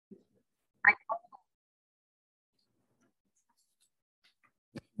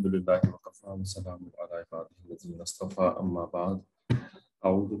الحمدللہ وکفى وسلام علی عباده الذین اصطفى اما بعد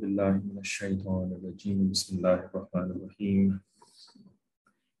اعوذ باللہ من الشیطان الرجیم بسم اللہ الرحمن الرحیم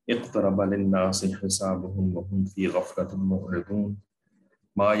اقترب للناس حسابهم وهم في غفلة معرضون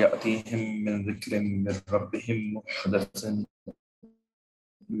ما يأتيهم من ذکر من ربهم محدث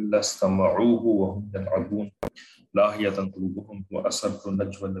إلا استمعوه وهم يلعبون لاهية قلوبهم وأسروا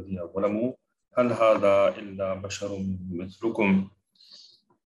النجوى الذين ظلموا هل هذا إلا بشر مثلكم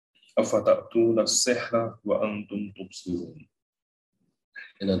أفتأتون السحر وأنتم تبصرون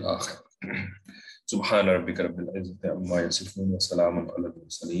إلى الآخر. سبحان ربك رب العزة عما يصفون وسلام على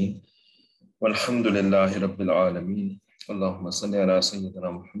المرسلين والحمد لله رب العالمين. اللهم صل على سيدنا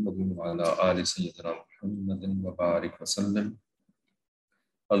محمد وعلى آل سيدنا محمد وبارك وسلم.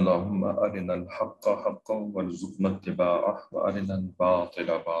 اللهم أرنا الحق حقا وارزقنا اتباعه وأرنا الباطل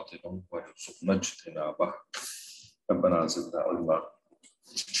باطلا وارزقنا اجتنابه ربنا زدنا علما.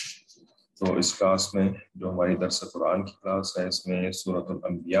 تو اس کلاس میں جو ہماری درس قرآن کی کلاس ہے اس میں سورۃ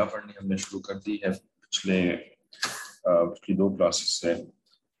الانبیاء پڑھنی ہم نے شروع کر دی ہے پچھلی دو کلاسز سے.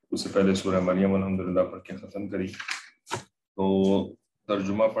 اس سے پہلے سورہ مریم الحمدللہ پڑھ کے ختم کری، تو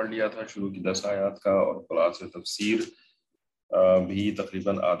ترجمہ پڑھ لیا تھا شروع کی 10 آیات کا، اور خلاصہ تفسیر بھی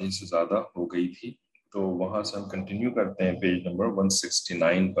تقریباً آدھی سے زیادہ ہو گئی تھی. تو وہاں سے ہم کنٹینیو کرتے ہیں پیج نمبر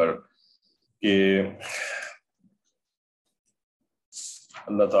 169 پر کہ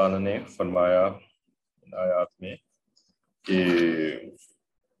اللہ تعالیٰ نے فرمایا ان آیات میں کہ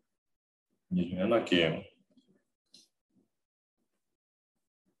یہ جو ہے نا کہ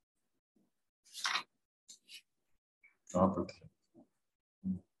کہاں پر تھے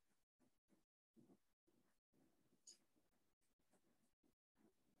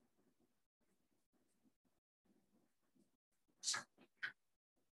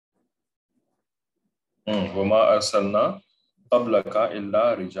وما ارسلنا قبلک الا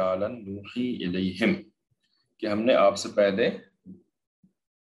رجالا نوحی الیہم، کہ ہم نے آپ سے پہلے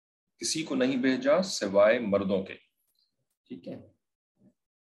کسی کو نہیں بھیجا سوائے مردوں کے. ٹھیک ہے،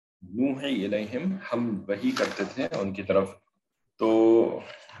 نوحی الیہم، ہم وحی کرتے تھے ان کی طرف. تو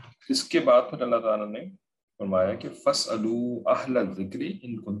اس کے بعد پھر اللہ تعالیٰ نے فرمایا کہ فَاسْأَلُوا أَهْلَ الذِّكْرِ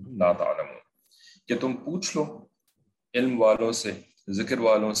إِن كُنتُمْ لَا تَعْلَمُونَ، کہ تم پوچھ لو علم والوں سے، ذکر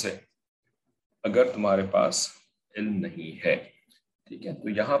والوں سے، اگر تمہارے پاس علم نہیں ہے. ٹھیک ہے، تو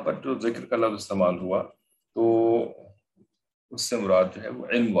یہاں پر جو ذکر کا لفظ استعمال ہوا تو اس سے مراد جو ہے وہ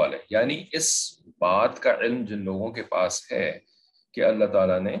علم والے، یعنی اس بات کا علم جن لوگوں کے پاس ہے کہ اللہ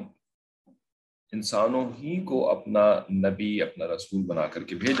تعالیٰ نے انسانوں ہی کو اپنا نبی، اپنا رسول بنا کر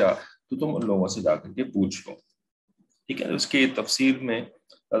کے بھیجا، تو تم ان لوگوں سے جا کر کے پوچھ لو. ٹھیک ہے، اس کی تفسیر میں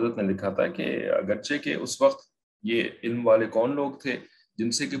حضرت نے لکھا تھا کہ اگرچہ کہ اس وقت یہ علم والے کون لوگ تھے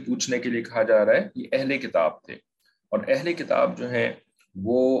جن سے کہ پوچھنے کے لیے کہا جا رہا ہے، یہ اہل کتاب تھے، اور اہل کتاب جو ہیں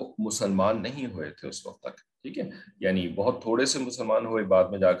وہ مسلمان نہیں ہوئے تھے اس وقت تک. ٹھیک ہے، یعنی بہت تھوڑے سے مسلمان ہوئے بعد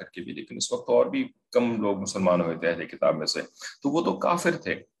میں جا کر کے بھی، لیکن اس وقت اور بھی کم لوگ مسلمان ہوئے تھے اہل کتاب میں سے، تو وہ تو کافر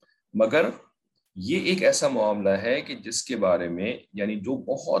تھے. مگر یہ ایک ایسا معاملہ ہے کہ جس کے بارے میں، یعنی جو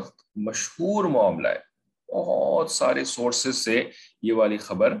بہت مشہور معاملہ ہے، بہت سارے سورسز سے یہ والی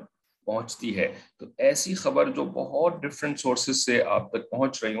خبر پہنچتی ہے. تو ایسی خبر جو بہت ڈفرینٹ سورسز سے آپ تک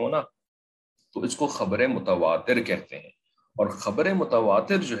پہنچ رہی ہو نا، تو اس کو خبر متواتر کہتے ہیں. اور خبر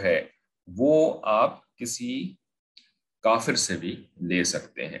متواتر جو ہے وہ آپ کسی کافر سے بھی لے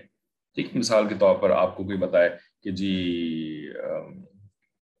سکتے ہیں. ٹھیک، مثال کے طور پر آپ کو کوئی بتائے کہ جی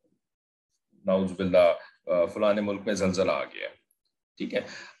نعوذ باللہ فلاں ملک میں زلزلہ آ گیا. ٹھیک ہے،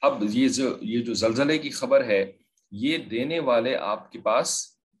 اب یہ جو زلزلے کی خبر ہے یہ دینے والے آپ کے پاس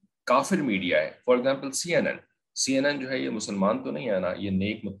کافر میڈیا ہے. For example C N N جو ہے یہ مسلمان تو نہیں ہے نا، یہ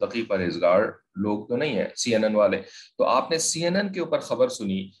نیک متقی پرہیزگار لوگ تو نہیں ہیں سی این این والے. تو آپ نے سی این این کے اوپر خبر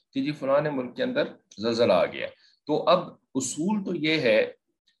سنی کہ جی فلاں ملک کے اندر زلزلہ آ گیا، تو اب اصول تو یہ ہے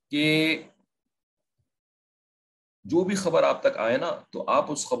کہ جو بھی خبر آپ تک آئے نا تو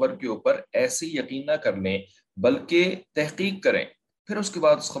آپ اس خبر کے اوپر ایسے یقین نہ کر لیں، بلکہ تحقیق کریں، پھر اس کے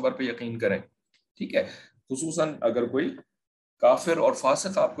بعد اس خبر پہ یقین کریں. ٹھیک ہے، خصوصاً اگر کوئی کافر اور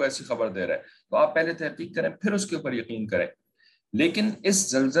فاسق آپ کو ایسی خبر دے رہا ہے تو آپ پہلے تحقیق کریں پھر اس کے اوپر یقین کریں. لیکن اس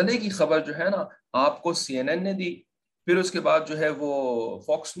زلزلے کی خبر جو ہے نا آپ کو سی این این نے دی، پھر اس کے بعد جو ہے وہ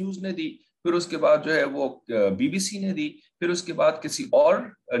فاکس نیوز نے دی، پھر اس کے بعد جو ہے وہ بی بی سی نے دی، پھر اس کے بعد کسی اور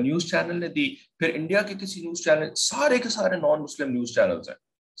نیوز چینل نے دی، پھر انڈیا کے کسی نیوز چینل، سارے کے سارے نان مسلم نیوز چینلز ہیں،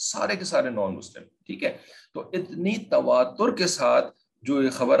 سارے کے سارے نان مسلم. ٹھیک ہے، تو اتنی تواتر کے ساتھ جو یہ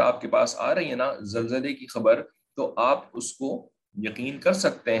خبر آپ کے پاس آ رہی ہے نا زلزلے کی خبر، تو آپ اس کو یقین کر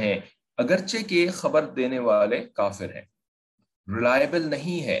سکتے ہیں اگرچہ کہ خبر دینے والے کافر ہیں، ریلائبل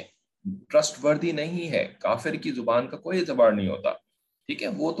نہیں ہے، ٹرسٹ وردی نہیں ہے، کافر کی زبان کا کوئی اعتبار نہیں ہوتا. ٹھیک ہے،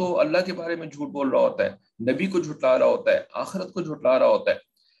 وہ تو اللہ کے بارے میں جھوٹ بول رہا ہوتا ہے، نبی کو جھٹلا رہا ہوتا ہے، آخرت کو جھٹلا رہا ہوتا ہے.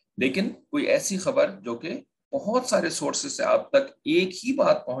 لیکن کوئی ایسی خبر جو کہ بہت سارے سورسز سے آپ تک ایک ہی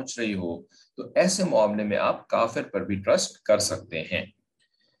بات پہنچ رہی ہو، تو ایسے معاملے میں آپ کافر پر بھی ٹرسٹ کر سکتے ہیں.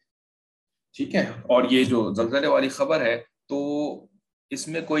 ٹھیک ہے، اور یہ جو زلزلے والی خبر ہے تو اس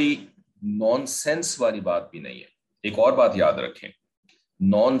میں کوئی نان سینس والی بات بھی نہیں ہے. ایک اور بات یاد رکھیں،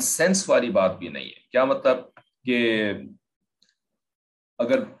 نان سینس والی بات بھی نہیں ہے. کیا مطلب؟ کہ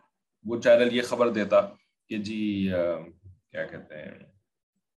اگر وہ چینل یہ خبر دیتا کہ جی کیا کہتے ہیں،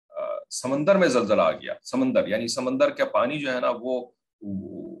 سمندر میں زلزلہ آ گیا، سمندر یعنی سمندر کا پانی جو ہے نا وہ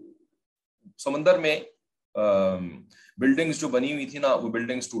سمندر میں بلڈنگز جو بنی ہوئی تھی نا وہ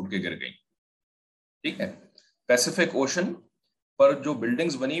بلڈنگز ٹوٹ کے گر گئی. ٹھیک ہے، پیسیفک اوشن پر جو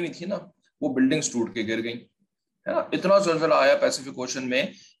بلڈنگز بنی ہوئی تھی نا وہ بلڈنگز ٹوٹ کے گر گئی ہے نا. اتنا زلزلہ آیا پیسیفک اوشن میں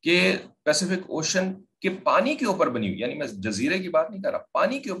کہ پیسیفک اوشن کے پانی کے اوپر بنی ہوئی، یعنی میں جزیرے کی بات نہیں کر رہا،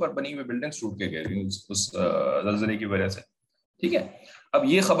 پانی کے اوپر بنی ہوئی بلڈنگز ٹوٹ کے گر گئی اس زلزلے کی وجہ سے. ٹھیک ہے، اب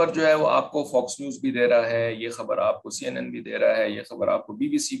یہ خبر جو ہے وہ آپ کو فاکس نیوز بھی دے رہا ہے، یہ خبر آپ کو CNN بھی دے رہا ہے، یہ خبر آپ کو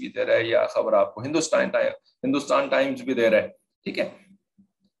BBC بھی دے رہا ہے، یا خبر آپ کو ہندوستان ٹائمز بھی دے رہا ہے. ٹھیک ہے،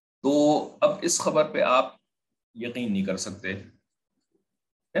 تو اب اس خبر پہ آپ یقین نہیں کر سکتے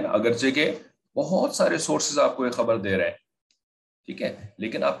ہے نا، اگرچہ کہ بہت سارے سورسز آپ کو یہ خبر دے رہے ہیں. ٹھیک ہے،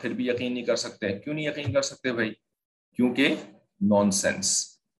 لیکن آپ پھر بھی یقین نہیں کر سکتے. کیوں نہیں یقین کر سکتے بھائی؟ کیونکہ نان سینس،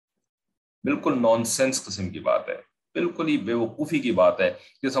 بالکل نان سینس قسم کی بات ہے، بالکل ہی بے وقوفی کی بات ہے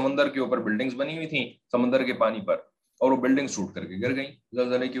کہ سمندر کے اوپر بلڈنگز بنی ہوئی تھیں سمندر کے پانی پر، اور وہ بلڈنگز ٹوٹ کر کے گر گئیں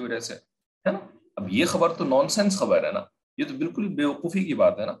زلزلے کی وجہ سے، ہے نا. اب یہ خبر تو نان سینس خبر ہے نا، یہ تو بالکل بے وقوفی کی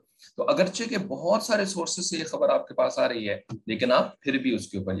بات ہے نا. تو اگرچہ کہ بہت سارے سورسز سے یہ خبر آپ کے پاس آ رہی ہے، لیکن آپ پھر بھی اس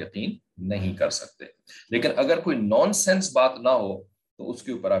کے اوپر یقین نہیں کر سکتے. لیکن اگر کوئی نان سینس بات نہ ہو تو اس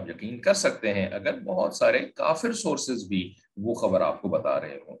کے اوپر آپ یقین کر سکتے ہیں، اگر بہت سارے کافر سورسز بھی وہ خبر آپ کو بتا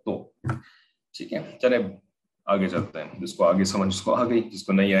رہے ہوں تو. ٹھیک ہے، چلے آگے چلتے ہیں. جس کو آگے سمجھ اس کو آ گئی، جس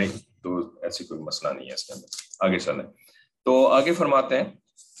کو نہیں آئی تو ایسی کوئی مسئلہ نہیں ہے اس کے اندر. آگے چلیں تو آگے فرماتے ہیں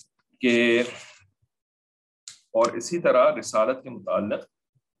کہ اور اسی طرح رسالت کے متعلق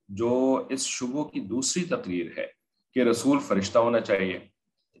جو اس شبہ کی دوسری تقریر ہے کہ رسول فرشتہ ہونا چاہیے،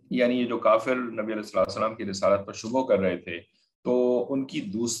 یعنی یہ جو کافر نبی علیہ السلام کی رسالت پر شبہ کر رہے تھے، تو ان کی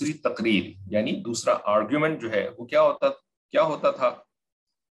دوسری تقریر یعنی دوسرا آرگیومنٹ جو ہے وہ کیا ہوتا تھا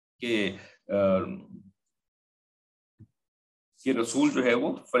کہ رسول جو ہے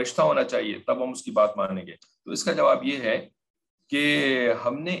وہ فرشتہ ہونا چاہیے تب ہم اس کی بات مانیں گے. تو اس کا جواب یہ ہے کہ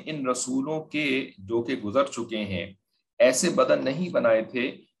ہم نے ان رسولوں کے جو کہ گزر چکے ہیں ایسے بدن نہیں بنائے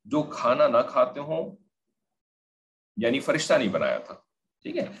تھے جو کھانا نہ کھاتے ہوں، یعنی فرشتہ نہیں بنایا تھا.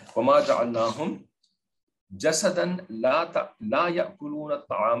 ٹھیک ہے، وما جعلناہم جسدا لا یاکلون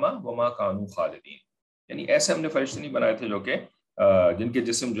الطعام وما كانوا خالدین، یعنی ایسے ہم نے فرشتے نہیں بنائے تھے جو کہ جن کے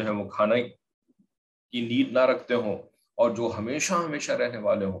جسم جو ہے وہ کھانا کی نیڈ نہ رکھتے ہوں اور جو ہمیشہ ہمیشہ رہنے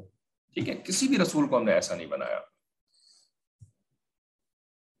والے ہوں. ٹھیک ہے، کسی بھی رسول کو ہم نے ایسا نہیں بنایا.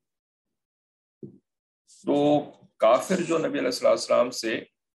 تو کافر جو نبی علیہ السلام سے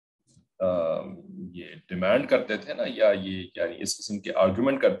یہ ڈیمانڈ کرتے تھے نا، یا یہ یعنی اس قسم کے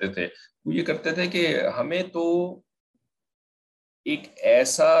آرگومنٹ کرتے تھے، وہ یہ کرتے تھے کہ ہمیں تو ایک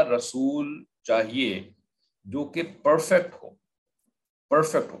ایسا رسول چاہیے جو کہ پرفیکٹ ہو.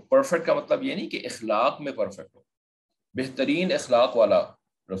 پرفیکٹ کا مطلب یہ نہیں کہ اخلاق میں پرفیکٹ ہو، بہترین اخلاق والا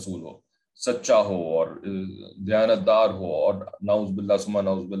رسول ہو، سچا ہو اور دیانتدار ہو، اور نعوذ باللہ ثم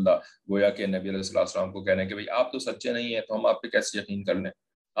نعوذ باللہ گویا کہ نبی علیہ السلام کو کہنے کہ بھئی آپ تو سچے نہیں ہیں تو ہم آپ پہ کیسے یقین کر لیں،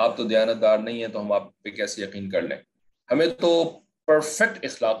 آپ تو دیانتدار نہیں ہیں تو ہم آپ پہ کیسے یقین کر لیں، ہمیں تو پرفیکٹ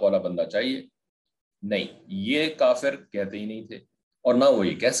اخلاق والا بندہ چاہیے. نہیں، یہ کافر کہتے ہی نہیں تھے اور نہ وہ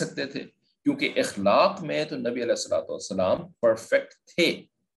یہ کہہ سکتے تھے، کیونکہ اخلاق میں تو نبی علیہ السلام پرفیکٹ تھے.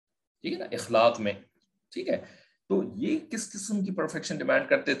 ٹھیک ہے نا، اخلاق میں. ٹھیک ہے، تو یہ کس قسم کی پرفیکشن ڈیمانڈ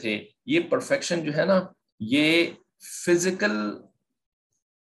کرتے تھے؟ یہ پرفیکشن جو ہے نا یہ فزیکل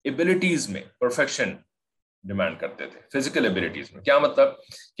ایبلٹیز میں پرفیکشن ڈیمانڈ کرتے تھے. فزیکل ایبلٹیز میں کیا مطلب؟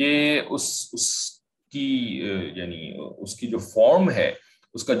 کہ اس کی یعنی اس کی جو فارم ہے،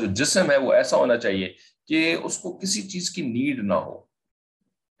 اس کا جو جسم ہے وہ ایسا ہونا چاہیے کہ اس کو کسی چیز کی نیڈ نہ ہو،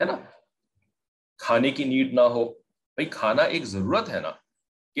 ہے نا. کھانے کی نیڈ نہ ہو. بھائی کھانا ایک ضرورت ہے نا،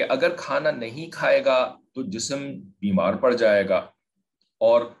 کہ اگر کھانا نہیں کھائے گا تو جسم بیمار پڑ جائے گا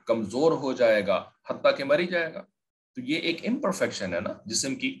اور کمزور ہو جائے گا، حتیٰ کہ مر ہی جائے گا. تو یہ ایک امپرفیکشن ہے نا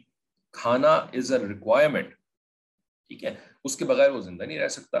جسم کی. کھانا از اے ریکوائرمنٹ. ٹھیک ہے، اس کے بغیر وہ زندہ نہیں رہ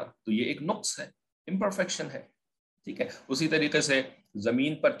سکتا. تو یہ ایک نقص ہے، امپرفیکشن ہے. ٹھیک ہے، اسی طریقے سے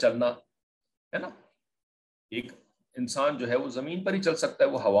زمین پر چلنا ہے نا، ایک انسان جو ہے وہ زمین پر ہی چل سکتا ہے،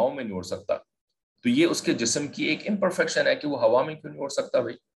 وہ ہواؤں میں نہیں اڑ سکتا. تو یہ اس کے جسم کی ایک امپرفیکشن ہے کہ وہ ہوا میں کیوں نہیں اڑ سکتا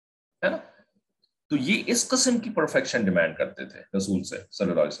بھائی، ہے نا. تو یہ اس قسم کی پرفیکشن ڈیمانڈ کرتے تھے رسول سے صلی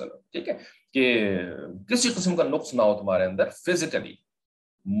اللہ علیہ وسلم، ٹھیک ہے، کہ کسی قسم کا نقص نہ ہو تمہارے اندر فزیکلی.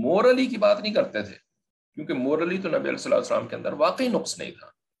 مورلی کی بات نہیں کرتے تھے، کیونکہ مورلی تو نبی علیہ السلام کے اندر واقعی نقص نہیں تھا،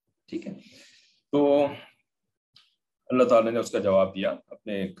 ٹھیک ہے. تو اللہ تعالیٰ نے اس کا جواب دیا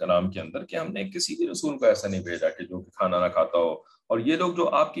اپنے کلام کے اندر کہ ہم نے کسی بھی رسول کو ایسا نہیں بھیجا کہ جو کھانا نہ کھاتا ہو. اور یہ لوگ جو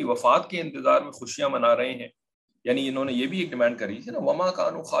آپ کی وفات کے انتظار میں خوشیاں منا رہے ہیں، یعنی انہوں نے یہ بھی ایک ڈیمانڈ کری تھی نا، وما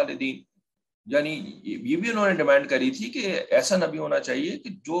کانوا خالدین، یعنی یہ بھی انہوں نے ڈیمانڈ کری تھی کہ ایسا نبی ہونا چاہیے کہ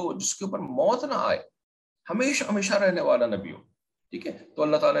جس کے اوپر موت نہ آئے، ہمیشہ ہمیشہ رہنے والا نبی ہو، ٹھیک ہے. تو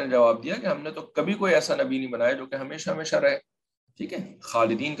اللہ تعالیٰ نے جواب دیا کہ ہم نے تو کبھی کوئی ایسا نبی نہیں بنایا جو کہ ہمیشہ ہمیشہ رہے، ٹھیک ہے.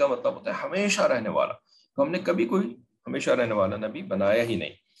 خالدین کا مطلب ہوتا ہے ہمیشہ رہنے والا، تو ہم نے کبھی کوئی ہمیشہ رہنے والا نبی بنایا ہی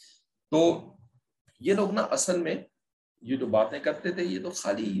نہیں. تو یہ لوگ نا اصل میں یہ جو باتیں کرتے تھے یہ تو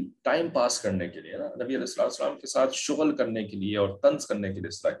خالی ٹائم پاس کرنے کے لیے نا، نبی علیہ السلام کے ساتھ شغل کرنے کے لیے اور طنز کرنے کے لیے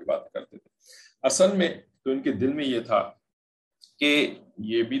اس طرح کی باتیں کرتے تھے. اصل میں تو ان کے دل میں یہ تھا کہ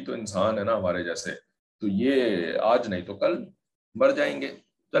یہ بھی تو انسان ہے نا ہمارے جیسے، تو یہ آج نہیں تو کل مر جائیں گے،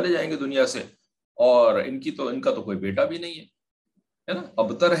 چلے جائیں گے دنیا سے، اور ان کا تو کوئی بیٹا بھی نہیں ہے نا.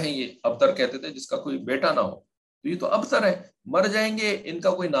 ابتر ہیں یہ، ابتر کہتے تھے جس کا کوئی بیٹا نہ ہو، تو یہ تو ابتر ہے، مر جائیں گے، ان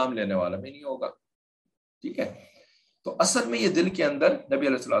کا کوئی نام لینے والا بھی نہیں ہوگا، ٹھیک ہے. تو اصل میں یہ دل کے اندر نبی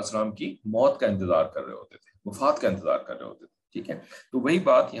علیہ السلام کی موت کا انتظار کر رہے ہوتے تھے، وفات کا انتظار کر رہے ہوتے تھے، ٹھیک ہے. تو وہی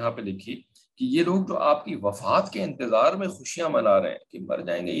بات یہاں پہ لکھی کہ یہ لوگ جو آپ کی وفات کے انتظار میں خوشیاں منا رہے ہیں کہ مر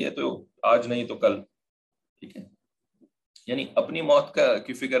جائیں گے، یہ تو آج نہیں تو کل، ٹھیک ہے. یعنی اپنی موت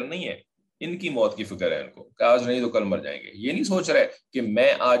کی فکر نہیں ہے، ان کی موت کی فکر ہے ان کو کہ آج نہیں تو کل مر جائیں گے. یہ نہیں سوچ رہے کہ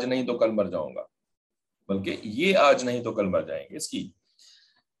میں آج نہیں تو کل مر جاؤں گا، بلکہ یہ آج نہیں تو کل مر جائیں گے. اس کی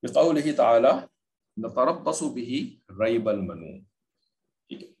بقولہ تعالی نتربص به ریب المنون،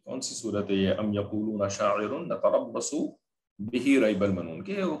 ٹھیک ہے. کون سی صورت ہے یہ؟ ام یقولون شاعر نتربص به ریب المنون،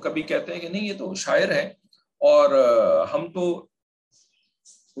 کہ وہ کبھی کہتے ہیں کہ نہیں یہ تو شاعر ہے، اور ہم تو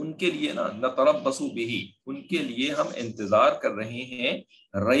ان کے لیے نا نتربص به، ان کے لیے ہم انتظار کر رہے ہیں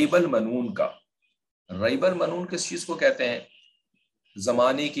ریب المنون کا. ریب المنون کس چیز کو کہتے ہیں؟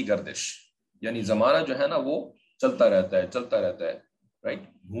 زمانے کی گردش، یعنی زمانہ جو ہے نا وہ چلتا رہتا ہے، چلتا رہتا ہے، رائٹ،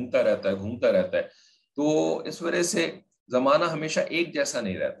 گھومتا رہتا ہے، گھومتا رہتا ہے. تو اس وجہ سے زمانہ ہمیشہ ایک جیسا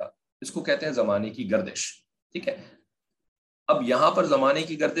نہیں رہتا، اس کو کہتے ہیں زمانے کی گردش، ٹھیک ہے. اب یہاں پر زمانے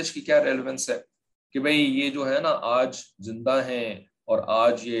کی گردش کی کیا ریلیونس ہے کہ بھئی یہ جو ہے نا آج زندہ ہیں، اور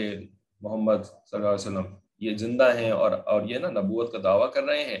آج یہ محمد صلی اللہ علیہ وسلم یہ زندہ ہیں اور یہ نا نبوت کا دعویٰ کر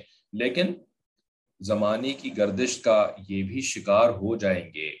رہے ہیں، لیکن زمانے کی گردش کا یہ بھی شکار ہو جائیں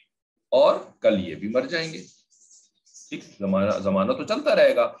گے اور کل یہ بھی مر جائیں گے، ٹھیک. زمانہ تو چلتا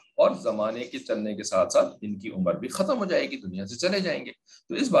رہے گا، اور زمانے کے چلنے کے ساتھ ساتھ ان کی عمر بھی ختم ہو جائے گی، دنیا سے چلے جائیں گے.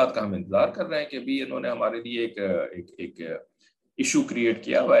 تو اس بات کا ہم انتظار کر رہے ہیں کہ بھی انہوں نے ہمارے لیے ایک ایشو کریٹ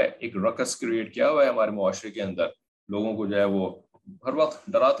کیا ہوا ہے، ایک رکس کریٹ کیا ہوا ہے ہمارے معاشرے کے اندر. لوگوں کو جو ہے وہ ہر وقت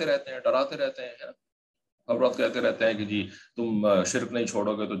ڈراتے رہتے ہیں، ہر وقت کہتے رہتے ہیں کہ جی تم شرک نہیں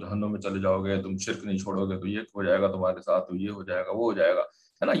چھوڑو گے تو جہنم میں چلے جاؤ گے، تم شرک نہیں چھوڑو گے تو یہ ہو جائے گا تمہارے ساتھ، تو یہ ہو جائے گا، وہ ہو جائے گا،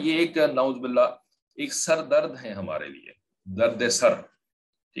 ہے نا. یہ ایک نعوذ باللہ ایک سر درد ہے ہمارے لیے، درد سر،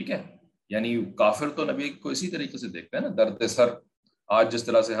 ٹھیک ہے. یعنی کافر تو نبی کو اسی طریقے سے دیکھتے ہیں نا، درد سر. آج جس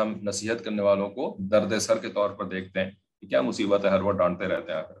طرح سے ہم نصیحت کرنے والوں کو درد سر کے طور پر دیکھتے ہیں کہ کیا مصیبت ہے، ہر وقت ڈانٹتے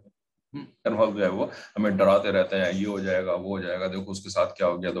رہتے ہیں، ہر وقت جو ہے وہ ہمیں ڈراتے رہتے ہیں، یہ ہو جائے گا، وہ ہو جائے گا، دیکھو اس کے ساتھ کیا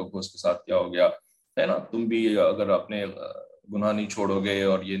ہو گیا، دیکھو اس کے ساتھ کیا ہو گیا، ہے نا. تم بھی اگر اپنے گناہ نہیں چھوڑو گے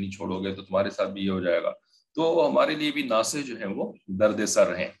اور یہ نہیں چھوڑو گے تو تمہارے ساتھ بھی یہ ہو جائے گا. تو ہمارے لیے بھی ناصح جو ہیں وہ درد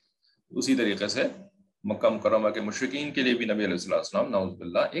سر ہیں. اسی طریقے سے مکہ مکرمہ کے مشرکین کے لیے بھی نبی علیہ السلام نعوذ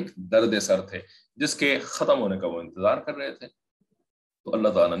باللہ ایک درد سر تھے، جس کے ختم ہونے کا وہ انتظار کر رہے تھے. تو اللہ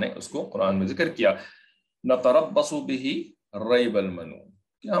تعالیٰ نے اس کو قرآن میں ذکر کیا، نتربص به ریب المنون،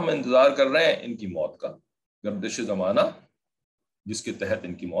 کہ ہم انتظار کر رہے ہیں ان کی موت کا، گردش زمانہ جس کے تحت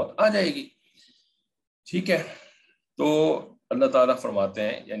ان کی موت آ جائے گی، ٹھیک ہے. تو اللہ تعالیٰ فرماتے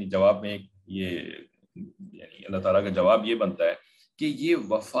ہیں، یعنی جواب میں یعنی اللہ تعالیٰ کا جواب یہ بنتا ہے کہ یہ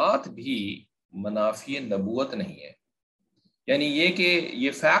وفات بھی منافی نبوت نہیں ہے. یعنی یہ کہ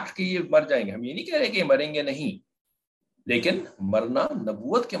یہ فیکٹ کہ یہ مر جائیں گے، ہم یہ نہیں کہہ رہے کہ یہ مریں گے نہیں، لیکن مرنا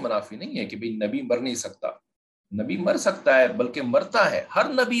نبوت کے منافی نہیں ہے کہ بھئی نبی مر نہیں سکتا. نبی مر سکتا ہے، بلکہ مرتا ہے، ہر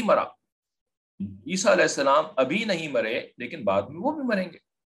نبی مرا. عیسیٰ علیہ السلام ابھی نہیں مرے، لیکن بعد میں وہ بھی مریں گے،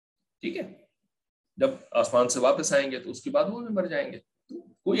 ٹھیک ہے. جب آسمان سے واپس آئیں گے تو اس کے بعد وہ بھی مر جائیں گے. تو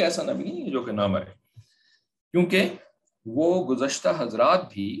کوئی ایسا نبی نہیں ہے جو کہ نہ مرے، کیونکہ وہ گزشتہ حضرات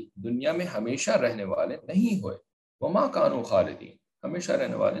بھی دنیا میں ہمیشہ رہنے والے نہیں ہوئے. وما کانوا خالدین، ہمیشہ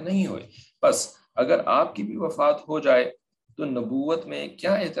رہنے والے نہیں ہوئے. بس اگر آپ کی بھی وفات ہو جائے تو نبوت میں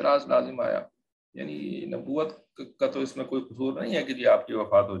کیا اعتراض لازم آیا؟ یعنی نبوت کا تو اس میں کوئی قصور نہیں ہے کہ جی آپ کی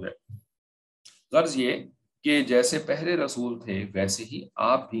وفات ہو جائے. غرض یہ کہ جیسے پہلے رسول تھے ویسے ہی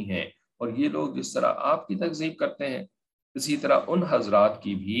آپ بھی ہیں، اور یہ لوگ جس طرح آپ کی تکذیب کرتے ہیں اسی طرح ان حضرات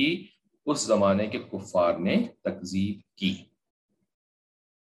کی بھی اس زمانے کے کفار نے تکذیب کی.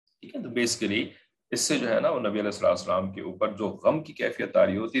 ٹھیک ہے، تو بیسیکلی اس سے جو ہے نا وہ نبی علیہ السلام کے اوپر جو غم کی کیفیت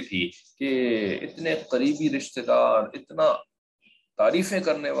طاری ہوتی تھی کہ اتنے قریبی رشتہ دار، اتنا تعریفیں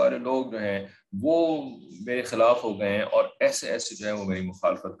کرنے والے لوگ جو ہیں وہ میرے خلاف ہو گئے ہیں، اور ایسے ایسے جو ہے وہ میری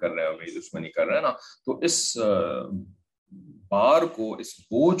مخالفت کر رہے ہیں اور میری دشمنی کر رہے ہیں نا. تو اس بار کو، اس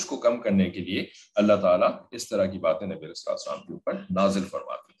بوجھ کو کم کرنے کے لیے اللہ تعالیٰ اس طرح کی باتیں نبی علیہ السلام کے اوپر نازل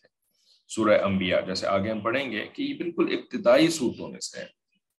فرماتے تھے. سورہ انبیاء جیسے آگے ہم پڑھیں گے کہ یہ بالکل ابتدائی صورتوں میں سے ہے.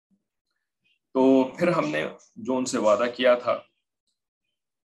 تو پھر ہم نے جو ان سے وعدہ کیا تھا،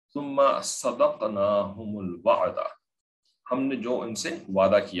 ثم صدقناہم الوعد، ہم نے جو ان سے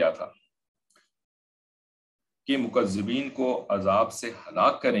وعدہ کیا تھا کہ مکذبین کو عذاب سے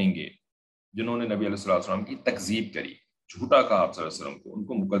ہلاک کریں گے، جنہوں نے نبی علیہ السلام کی تکذیب کری، جھوٹا کہا آپ صلی اللہ علیہ وسلم کو، ان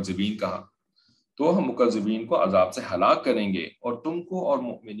کو مکذبین کہا، تو ہم مکذبین کو عذاب سے ہلاک کریں گے اور تم کو اور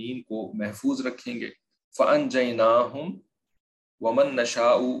مؤمنین کو محفوظ رکھیں گے. فَأَنْجَيْنَاهُمْ وَمَن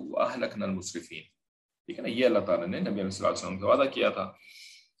نَّشَاءُ وَأَهْلَكْنَا الْمُسْرِفِينَ. ٹھیک ہے نا، یہ اللہ تعالیٰ نے نبی علیہ السلام سے وعدہ کیا تھا،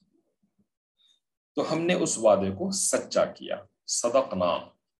 تو ہم نے اس وعدے کو سچا کیا. صدقنا،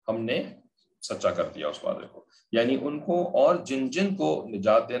 ہم نے سچا کر دیا اس وعدے کو، یعنی ان کو اور جن جن کو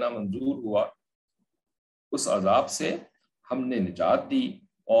نجات دینا منظور ہوا اس عذاب سے ہم نے نجات دی،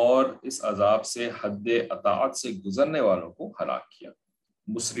 اور اس عذاب سے حد اطاعت سے گزرنے والوں کو ہلاک کیا.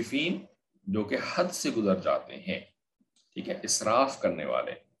 مسرفین جو کہ حد سے گزر جاتے ہیں، ٹھیک ہے، اسراف کرنے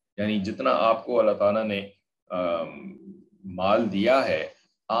والے، یعنی جتنا آپ کو اللہ تعالیٰ نے مال دیا ہے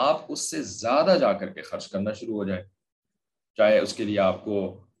آپ اس سے زیادہ جا کر کے خرچ کرنا شروع ہو جائیں، چاہے اس کے لیے آپ کو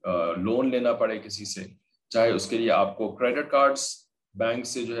لون لینا پڑے کسی سے، چاہے اس کے لیے آپ کو کریڈٹ کارڈز بینک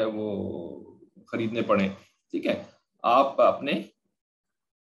سے جو ہے وہ خریدنے پڑیں. ٹھیک ہے، آپ اپنے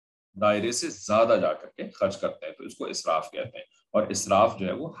دائرے سے زیادہ جا کر کے خرچ کرتے ہیں، تو اس کو اسراف کہتے ہیں، اور اسراف جو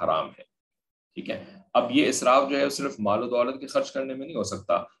ہے وہ حرام ہے. ٹھیک ہے، اب یہ اسراف جو ہے صرف مال و دولت کے خرچ کرنے میں نہیں ہو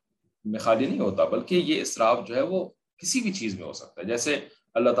سکتا، میں خالی نہیں ہوتا، بلکہ یہ اسراف جو ہے وہ کسی بھی چیز میں ہو سکتا ہے. جیسے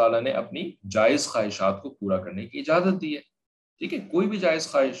اللہ تعالیٰ نے اپنی جائز خواہشات کو پورا کرنے کی اجازت دی ہے. ٹھیک ہے، کوئی بھی جائز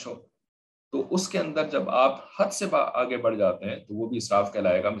خواہش ہو تو اس کے اندر جب آپ حد سے آگے بڑھ جاتے ہیں تو وہ بھی اسراف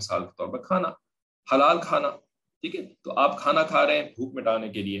کہلائے گا. مثال کے طور پر کھانا، حلال کھانا، ٹھیک ہے، تو آپ کھانا کھا رہے ہیں بھوک مٹانے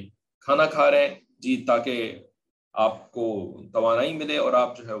کے لیے، کھانا کھا رہے ہیں جی تاکہ آپ کو توانائی ملے اور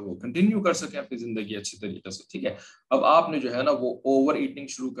آپ جو ہے وہ کنٹینیو کر سکیں اپنی زندگی اچھی طریقے سے. ٹھیک ہے، اب آپ نے جو ہے نا وہ اوور ایٹنگ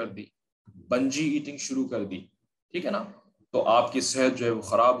شروع کر دی، بنجی ایٹنگ شروع کر دی. ٹھیک ہے نا، تو آپ کی صحت جو ہے وہ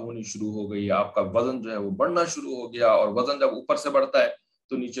خراب ہونی شروع ہو گئی، آپ کا وزن جو ہے وہ بڑھنا شروع ہو گیا، اور وزن جب اوپر سے بڑھتا ہے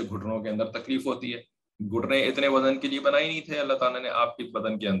تو نیچے گھٹنوں کے اندر تکلیف ہوتی ہے. گھٹنے اتنے وزن کے لیے بنائی نہیں تھے اللہ تعالیٰ نے آپ کے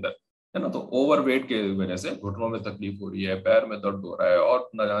بدن کے اندر، ہے نا، تو اوور ویٹ کے وجہ سے گھٹنوں میں تکلیف ہو رہی ہے، پیر میں درد ہو رہا ہے، اور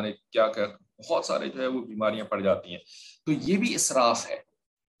نہ جانے کیا کیا بہت سارے جو ہے وہ بیماریاں پڑ جاتی ہیں. تو یہ بھی اسراف ہے،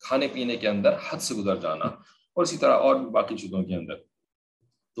 کھانے پینے کے اندر حد سے گزر جانا، اور اسی طرح اور بھی باقی چیزوں کے اندر.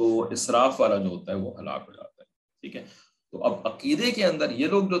 تو اسراف والا جو ہوتا ہے وہ ہلاک ہو جاتا ہے. ٹھیک ہے، تو اب عقیدے کے اندر یہ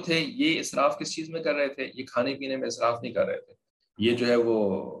لوگ جو تھے یہ اسراف کس چیز میں کر رہے تھے؟ یہ کھانے پینے میں اسراف نہیں کر رہے تھے، یہ جو ہے وہ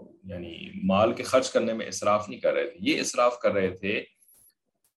یعنی مال کے خرچ کرنے میں اسراف نہیں کر رہے تھے، یہ اسراف کر رہے تھے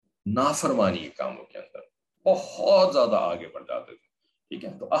نافرمانی کے کاموں کے اندر، بہت زیادہ آگے بڑھ جاتے تھے. ٹھیک ہے،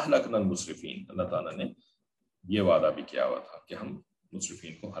 تو اہلکنا المسرفین، اللہ تعالیٰ نے یہ وعدہ بھی کیا ہوا تھا کہ ہم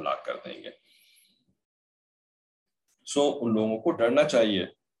مسرفین کو ہلاک کر دیں گے. ان لوگوں کو ڈرنا چاہیے،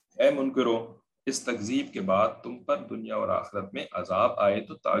 اے منکرو، اس تکذیب کے بعد تم پر دنیا اور آخرت میں عذاب آئے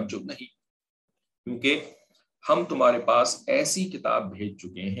تو تعجب نہیں، کیونکہ ہم تمہارے پاس ایسی کتاب بھیج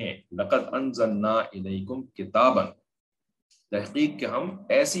چکے ہیں، لقد انزلنا الیکم کتابا، تحقیق کہ ہم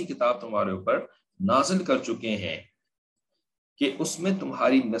ایسی کتاب تمہارے اوپر نازل کر چکے ہیں کہ اس میں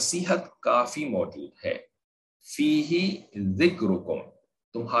تمہاری نصیحت کافی موجود ہے. فیہی ذکرکم،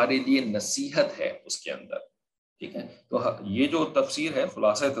 تمہارے لیے نصیحت ہے اس کے اندر. ٹھیک ہے، تو یہ جو تفسیر ہے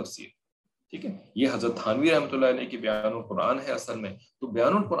خلاصہ تفسیر، ٹھیک ہے، یہ حضرت تھانوی رحمۃ اللہ علیہ کی بیان القرآن ہے اصل میں. تو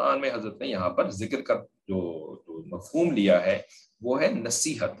بیان القرآن میں حضرت نے یہاں پر ذکر کا جو مفہوم لیا ہے وہ ہے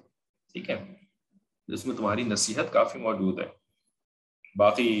نصیحت. ٹھیک ہے، جس میں تمہاری نصیحت کافی موجود ہے.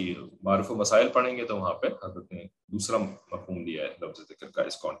 باقی معرف و مسائل پڑھیں گے تو وہاں پہ حضرت نے دوسرا مفہوم لیا ہے لفظ ذکر کا.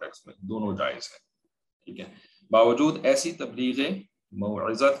 اس کانٹیکس میں دونوں جائز ہیں. ٹھیک ہے، باوجود ایسی تبلیغ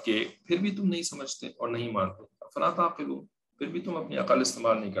موعظت کے پھر بھی تم نہیں سمجھتے اور نہیں مانتے. فلا تعقلون، پھر بھی تم اپنی عقل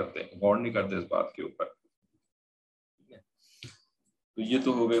استعمال نہیں کرتے، غور نہیں کرتے اس بات کے اوپر. تو یہ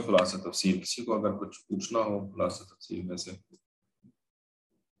تو ہو گئے خلاصہ تفسیر. کسی کو اگر کچھ پوچھنا ہو خلاصہ تفسیر میں سے.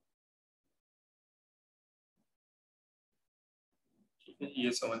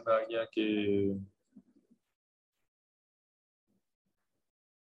 یہ سمجھ میں آ گیا کہ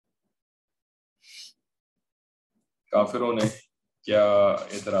کافروں نے کیا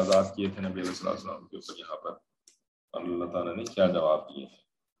اعتراضات کیے تھے نبی علیہ السلام کے اوپر، یہاں پر اللہ تعالیٰ نے کیا جواب دیے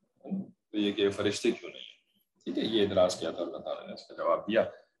تھے. تو یہ کہ فرشتے کیوں نہیں ہیں، ٹھیک ہے، یہ اعتراض کیا تھا، اللہ تعالیٰ نے اس کا جواب دیا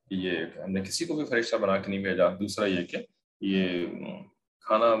کہ یہ ہم نے کسی کو بھی فرشتہ بنا کے نہیں بھیجا. دوسرا یہ کہ یہ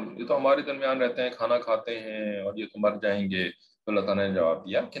کھانا، یہ تو ہمارے درمیان رہتے ہیں، کھانا کھاتے ہیں اور یہ تو مر جائیں گے. تو اللہ تعالیٰ نے جواب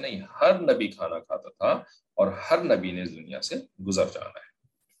دیا کہ نہیں، ہر نبی کھانا کھاتا تھا اور ہر نبی نے اس دنیا سے گزر جانا ہے.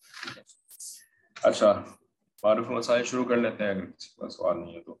 اچھا، معروف مسائل شروع کر لیتے ہیں اگر کسی کا سوال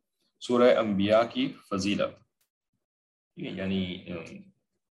نہیں ہے تو. سورہ انبیاء کی فضیلت، یعنی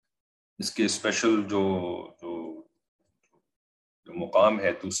اس کے اسپیشل جو مقام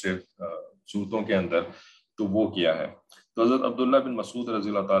ہے دوسرے صورتوں کے اندر، تو وہ کیا ہے. تو حضرت عبداللہ بن مسعود رضی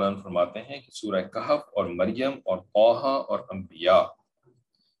اللہ تعالیٰ عنہ فرماتے ہیں کہ سورہ کہف اور مریم اور طٰہٰ اور انبیاء،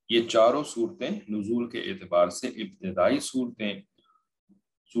 یہ چاروں صورتیں نزول کے اعتبار سے ابتدائی صورتیں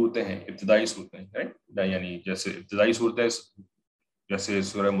ہیں. ابتدائی صورتیں، یعنی جیسے ابتدائی صورتیں جیسے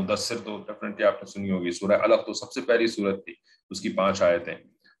سورہ مدثر تو ڈیفینیٹلی آپ نے سنی ہوگی. سورہ علق تو سب سے پہلی صورت تھی، اس کی 5 آیتیں،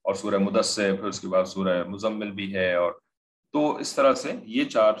 اور سورہ مدثر، پھر اس کے بعد سورہ مزمل بھی ہے. اور تو اس طرح سے یہ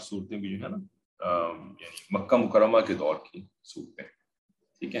 4 صورتیں بھی جو ہے نا یعنی مکہ مکرمہ کے دور کی صورتیں.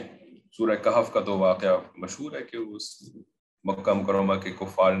 ٹھیک ہے. سورہ کہف کا تو واقعہ مشہور ہے کہ اس مکہ مکرمہ کے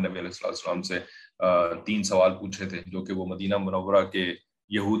کفار نبی علیہ السلام سے 3 سوال پوچھے تھے، جو کہ وہ مدینہ منورہ کے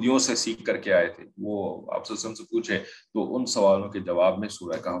یہودیوں سے سیکھ کر کے آئے تھے. وہ آپ صلی اللہ علیہ وسلم سے پوچھے تو ان سوالوں کے جواب میں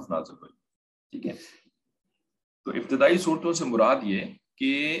سورہ کہف نازل ہوئی. ٹھیک ہے. تو ابتدائی صورتوں سے مراد یہ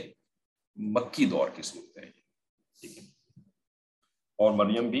کہ مکی دور کی صورتیں ہیں. ٹھیک ہے. اور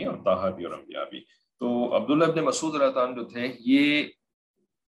مریم بھی اور طٰہٰ بھی اور انبیاء بھی. تو عبداللہ ابن مسعود رضی اللہ عنہ جو تھے، یہ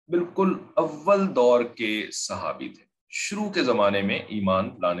بالکل اول دور کے صحابی تھے. شروع کے زمانے میں ایمان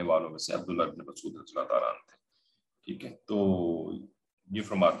لانے والوں میں سے عبداللہ ابن مسعود رضی اللہ تعالیٰ عنہ تھے. ٹھیک ہے. تو یہ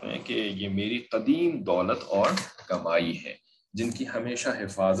فرماتے ہیں کہ یہ میری قدیم دولت اور کمائی ہے، جن کی ہمیشہ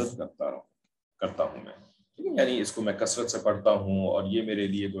حفاظت کرتا ہوں میں. یعنی اس کو میں کثرت سے پڑھتا ہوں، اور یہ میرے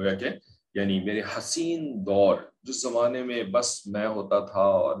لیے گویا کہ یعنی میرے حسین دور، جس زمانے میں بس میں ہوتا تھا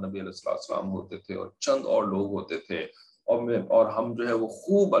اور نبی علیہ السلام ہوتے تھے اور چند اور لوگ ہوتے تھے، اور ہم جو ہے وہ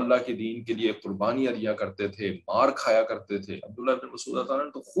خوب اللہ کے دین کے لیے قربانیاں دیا کرتے تھے، مار کھایا کرتے تھے. عبداللہ بن مسعود تعالیٰ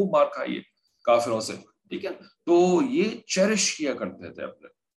نے تو خوب مار کھائی ہے کافروں سے. ٹھیک ہے. تو یہ چیرش کیا کرتے تھے اپنے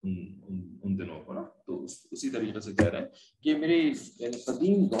ان دنوں کو نا. تو اسی طریقے سے کہہ رہے ہیں کہ میری یعنی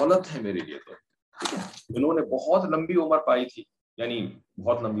قدیم دولت ہے میرے لیے. تو ٹھیک ہے. انہوں نے بہت لمبی عمر پائی تھی، یعنی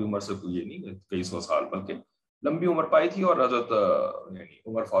بہت لمبی عمر سے کوئی یہ نہیں کئی 100 سال، بلکہ لمبی عمر پائی تھی. اور حضرت یعنی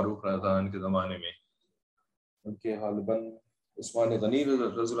عمر فاروق رضی اللہ عنہ کے زمانے میں ان کے غالباً عثمان غنی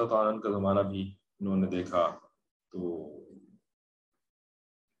رضی اللہ عنہ کا زمانہ بھی انہوں نے دیکھا. تو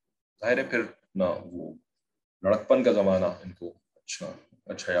ظاہر ہے پھر نہ وہ لڑکپن کا زمانہ ان کو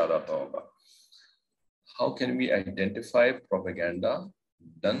اچھا یاد آتا ہوگا. How can we identify propaganda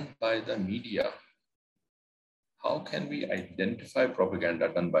done by the media? How can we identify propaganda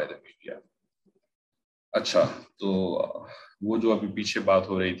done by the media? اچھا، تو وہ جو ابھی پیچھے بات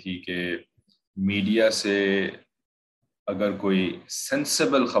ہو رہی تھی کہ میڈیا سے اگر کوئی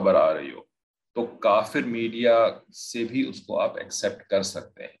سینسیبل خبر آ رہی ہو تو کافر میڈیا سے بھی اس کو آپ ایکسیپٹ کر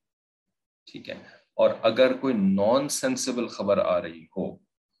سکتے ہیں. ٹھیک ہے. اور اگر کوئی نان سینسیبل خبر آ رہی ہو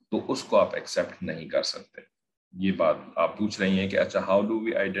تو اس کو آپ ایکسیپٹ نہیں کر سکتے. یہ بات آپ پوچھ رہی ہیں کہ اچھا how do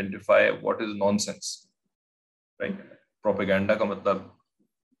we identify what is naan sense, right. Propaganda کا مطلب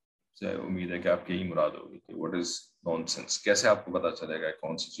سے امید ہے کہ آپ کی یہی مراد ہوگی کہ واٹ از نان سینس. کیسے آپ کو پتا چلے گا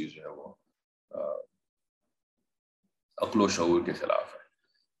کون سی چیز جو ہے وہ عقل و شعور کے خلاف ہے.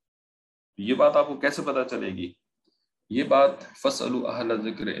 یہ بات آپ کو کیسے پتا چلے گی؟ یہ بات فَاسْأَلُوا أَهْلَ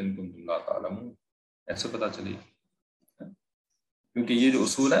الذِّكْرِ إِن كُنتُمْ لَا تَعْلَمُونَ ایسے پتا چلے گی. کیونکہ یہ جو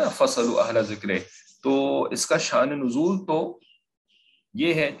اصول ہے نا فَاسْأَلُوا أَهْلَ الذِّكْرِ، تو اس کا شان نزول تو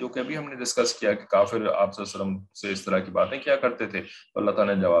یہ ہے جو کہ ابھی ہم نے ڈسکس کیا کہ کافر آپ صلی اللہ علیہ وسلم سے اس طرح کی باتیں کیا کرتے تھے. تو اللہ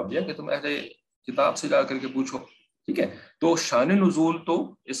تعالیٰ نے جواب دیا کہ تم اہل کتاب سے جا کر کے پوچھو. ٹھیک ہے. تو شان نزول تو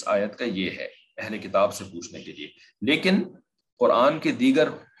اس آیت کا یہ ہے اہل کتاب سے پوچھنے کے لیے. لیکن قرآن کے دیگر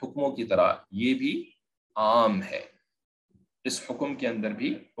حکموں کی طرح یہ بھی عام ہے. اس حکم کے اندر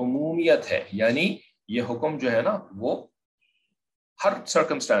بھی عمومیت ہے، یعنی یہ حکم جو ہے نا وہ ہر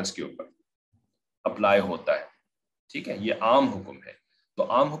سرکمسٹانس کے اوپر اپلائی ہوتا ہے. ٹھیک ہے. یہ عام حکم ہے. تو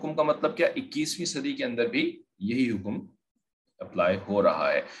عام حکم کا مطلب کیا؟ 21ویں صدی کے اندر بھی یہی حکم اپلائی ہو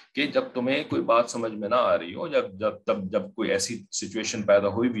رہا ہے کہ جب تمہیں کوئی بات سمجھ میں نہ آ رہی ہو، جب کوئی ایسی سچویشن پیدا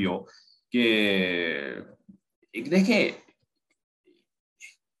ہوئی بھی ہو کہ دیکھیں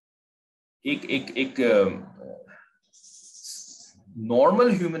ایک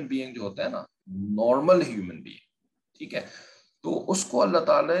نارمل ہیومن بینگ جو ہوتا ہے نا، نارمل ہیومن بینگ، ٹھیک ہے، تو اس کو اللہ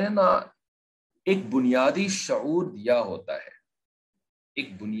تعالیٰ نے نا ایک بنیادی شعور دیا ہوتا ہے،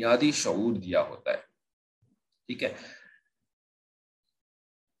 ایک بنیادی شعور دیا ہوتا ہے، ٹھیک ہے،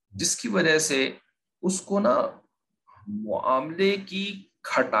 جس کی وجہ سے اس کو نا معاملے کی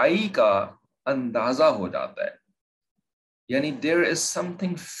کھٹائی کا اندازہ ہو جاتا ہے. یعنی there is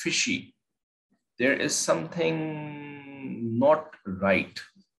something fishy, there is something not right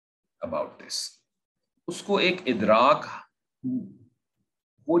about this. اس کو ایک ادراک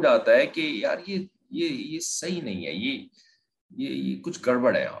ہو جاتا ہے کہ یار یہ صحیح نہیں ہے، یہ کچھ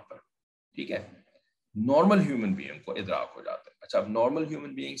گڑبڑ ہے یہاں پر، ٹھیک ہے. نارمل ہیومن بینگ کو ادراک ہو جاتا ہے. اچھا، اب نارمل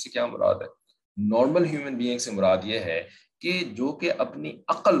ہیومن بینگ سے کیا مراد ہے؟ نارمل ہیومن بینگ سے مراد یہ ہے کہ جو کہ اپنی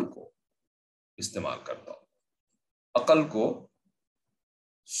عقل کو استعمال کرتا ہو، عقل کو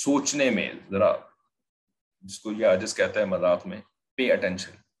سوچنے میں ذرا، جس کو یہ عاجز کہتا ہے مذاق میں پے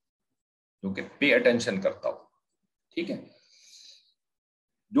اٹینشن، جو کہ پے اٹینشن کرتا ہو، ٹھیک ہے،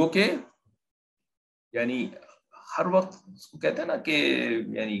 جو کہ یعنی ہر وقت اس کو کہتے ہیں نا کہ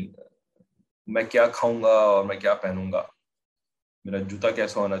یعنی میں کیا کھاؤں گا اور میں کیا پہنوں گا، میرا جوتا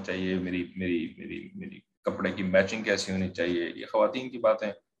کیسا ہونا چاہیے، میری کپڑے کی میچنگ کیسی ہونی چاہیے. یہ خواتین کی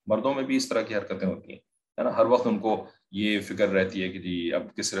باتیں، مردوں میں بھی اس طرح کی حرکتیں ہوتی ہیں، ہے نا. ہر وقت ان کو یہ فکر رہتی ہے کہ جی اب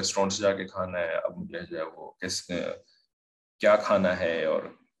کس ریسٹورینٹ سے جا کے کھانا ہے، اب مجھے جو ہے وہ کیا کھانا ہے اور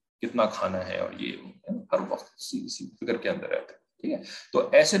کتنا کھانا ہے، اور یہ ہر وقت اسی فکر کے اندر رہتے ہیں، ٹھیک ہے. تو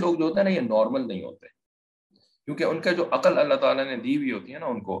ایسے لوگ جو ہوتے ہیں نا یہ نارمل نہیں ہوتے، کیونکہ ان کا جو عقل اللہ تعالیٰ نے دی ہوئی ہوتی ہے نا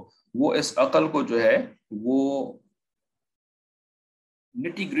ان کو، وہ اس عقل کو جو ہے وہ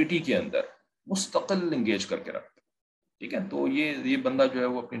نٹی گریٹی کے اندر مستقل انگیج کر کے رکھتے ہیں، ٹھیک ہے. تو یہ بندہ جو ہے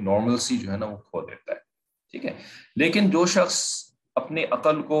وہ اپنی نارملسی جو ہے نا وہ کھو دیتا ہے، ٹھیک ہے. لیکن جو شخص اپنی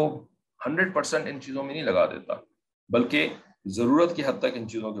عقل کو 100% ان چیزوں میں نہیں لگا دیتا، بلکہ ضرورت کی حد تک ان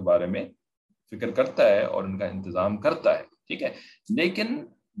چیزوں کے بارے میں فکر کرتا ہے اور ان کا انتظام کرتا ہے، ٹھیک ہے، لیکن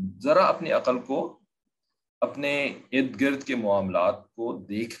ذرا اپنی عقل کو اپنے ارد گرد کے معاملات کو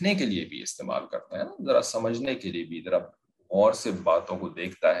دیکھنے کے لیے بھی استعمال کرتا ہے نا، ذرا سمجھنے کے لیے بھی، ذرا اور سے باتوں کو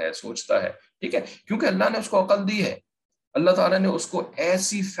دیکھتا ہے، سوچتا ہے، ٹھیک ہے، کیونکہ اللہ نے اس کو عقل دی ہے. اللہ تعالیٰ نے اس کو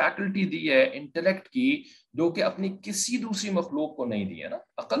ایسی فیکلٹی دی ہے انٹلیکٹ کی جو کہ اپنی کسی دوسری مخلوق کو نہیں دی ہے نا.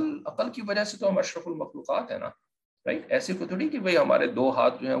 عقل کی وجہ سے تو ہم اشرف المخلوقات ہیں نا، رائٹ. ایسے کو تھوڑی کہ بھئی ہمارے 2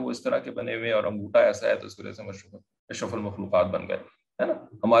 ہاتھ جو ہیں وہ اس طرح کے بنے ہوئے اور انگوٹھا ایسا ہے تو اس وجہ سے ہم اشرف المخلوقات بن گئے، ہے نا.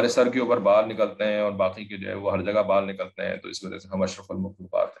 ہمارے سر کے اوپر بال نکلتے ہیں اور باقی کے جو ہے وہ ہر جگہ بال نکلتے ہیں، تو اس وجہ سے ہم اشرف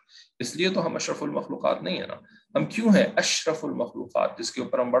المخلوقات ہیں. اس لیے تو ہم اشرف المخلوقات نہیں ہیں نا. ہم کیوں ہیں اشرف المخلوقات، جس کے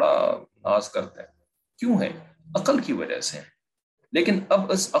اوپر ہم بڑا ناز کرتے ہیں؟ کیوں ہیں؟ عقل کی وجہ سے. لیکن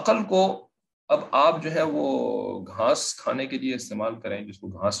اب اس عقل کو اب آپ جو ہے وہ گھاس کھانے کے لیے استعمال کریں، جس کو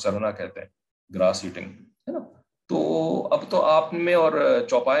گھاس چرنا کہتے ہیں، گراس ایٹنگ، ہے نا. تو اب تو آپ میں اور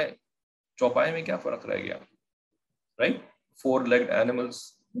چوپائے میں کیا فرق رہ گیا، رائٹ. 4 لیگڈ اینیملز،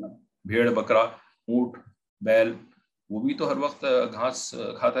 بھیڑ، بکرا، اونٹ، بیل، وہ بھی تو ہر وقت گھاس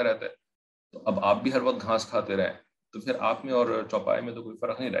کھاتا رہتا ہے. تو اب آپ بھی ہر وقت گھاس کھاتے رہیں تو پھر آپ میں اور چوپائے میں تو کوئی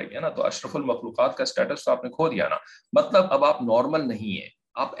فرق نہیں رہ گیا نا. تو اشرف المخلوقات کا سٹیٹس تو آپ نے کھو دیا نا. مطلب اب آپ نارمل نہیں ہیں،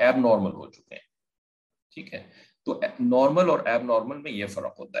 آپ ایب نارمل ہو چکے ہیں، ٹھیک ہے. تو نارمل اور ایب نارمل میں یہ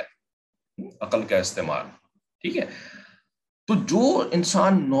فرق ہوتا ہے، عقل کا استعمال، ٹھیک ہے. تو جو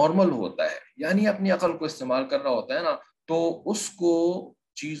انسان نارمل ہوتا ہے یعنی اپنی عقل کو استعمال کر رہا ہوتا ہے نا، تو اس کو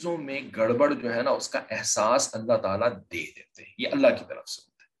چیزوں میں گڑبڑ جو ہے نا اس کا احساس اللہ تعالیٰ دے دیتے ہیں. یہ اللہ کی طرف سے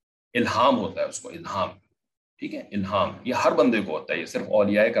ہوتا ہے، الہام ہوتا ہے اس کو، الہام، ٹھیک ہے. الہام یہ ہر بندے کو ہوتا ہے، یہ صرف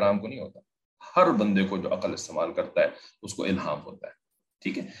اولیاء کرام کو نہیں ہوتا. ہر بندے کو جو عقل استعمال کرتا ہے اس کو الہام ہوتا ہے،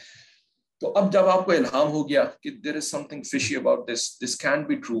 ٹھیک ہے. تو اب جب آپ کو الہام ہو گیا کہ there is something fishy about this can't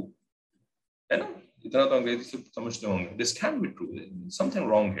be true، ہے نا. اتنا تو انگریزی سے سمجھتے ہوں گے، this can't be true, something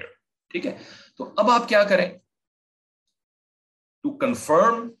wrong here، ٹھیک ہے. تو اب آپ کیا کریں to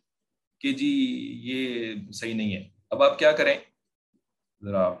confirm کہ جی یہ صحیح نہیں ہے؟ اب آپ کیا کریں،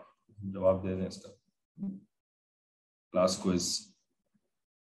 ذرا آپ جواب دے دیں اس کا. Class quiz.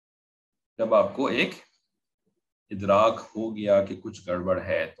 جب آپ کو ایک ادراک ہو گیا کہ کچھ گڑبڑ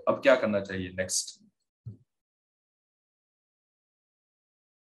ہے تو اب کیا کرنا چاہیے نیکسٹ؟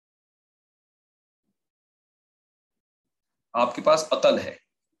 آپ کے پاس عقل ہے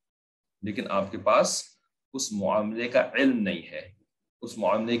لیکن آپ کے پاس اس معاملے کا علم نہیں ہے، اس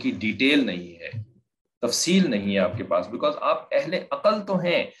معاملے کی ڈیٹیل نہیں ہے، تفصیل نہیں ہے آپ کے پاس، بیکاز آپ اہل عقل تو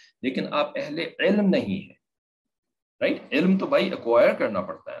ہیں لیکن آپ اہل علم نہیں ہیں، رائٹ. علم تو بھائی ایکوائر کرنا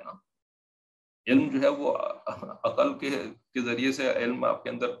پڑتا ہے نا. علم جو ہے وہ عقل کے ذریعے سے علم آپ کے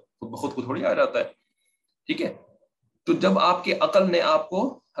اندر خود بخود کو تھوڑی آ جاتا ہے، ٹھیک ہے. تو جب آپ کی عقل نے آپ کو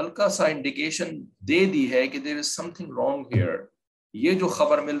ہلکا سا انڈیکیشن دے دی ہے کہ there is something wrong here، یہ جو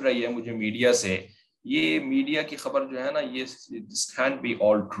خبر مل رہی ہے مجھے میڈیا سے، یہ میڈیا کی خبر جو ہے نا، یہ this can't be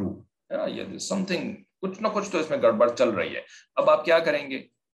all true ہے نا، یہ something کچھ نہ کچھ تو اس میں گڑبڑ چل رہی ہے. اب آپ کیا کریں گے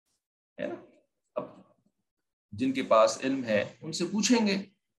ہے نا؟ اب جن کے پاس علم ہے ان سے پوچھیں گے،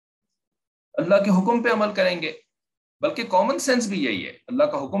 اللہ کے حکم پہ عمل کریں گے. بلکہ کامن سینس بھی یہی ہے، اللہ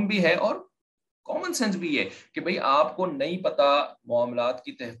کا حکم بھی ہے اور کامن سینس بھی ہے کہ بھئی آپ کو نہیں پتا معاملات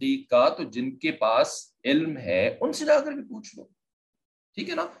کی تحقیق کا، تو جن کے پاس علم ہے ان سے جا کر بھی پوچھ لو. ٹھیک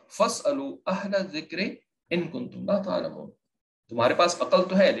ہے نا؟ فَاسْأَلُوا أَهْلَ الذِّكْرِ إِن كُنتُمْ لَا تَعْلَمُونَ. تمہارے پاس عقل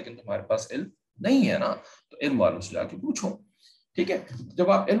تو ہے لیکن تمہارے پاس علم نہیں ہے نا، تو علم والوں سے جا کے پوچھو. ٹھیک ہے؟ جب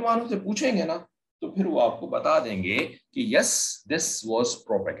آپ علم والوں سے پوچھیں گے نا تو پھر وہ آپ کو بتا دیں گے کہ yes this was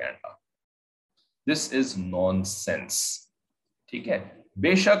propaganda, this is nonsense. ٹھیک ہے؟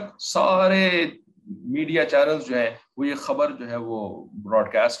 بے شک سارے میڈیا چینلز جو ہیں وہ یہ خبر جو ہے وہ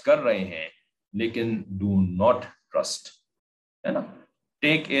براڈ کاسٹ کر رہے ہیں، لیکن ڈو ناٹ ٹرسٹ ہے نا.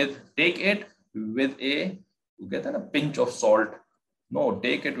 ٹیک اٹ ود اے، وہ کہتے ہیں نا pinch of salt. No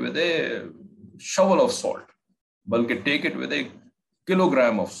take it with a shovel of salt, بلکہ take it with a kilo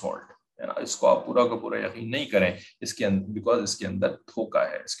gram of salt ہے نا. اس کو آپ پورا کا پورا یقین نہیں کریں اس کے اندر، بیکاز اس کے اندر دھوکہ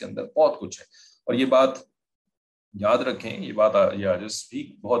ہے، اس کے اندر بہت کچھ ہے. اور یہ بات یاد رکھیں، یہ بات یہ عاجز بھی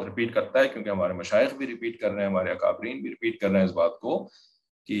بہت ریپیٹ کرتا ہے، کیونکہ ہمارے مشائخ بھی ریپیٹ کر رہے ہیں، ہمارے اکابرین بھی ریپیٹ کر رہے ہیں اس بات کو،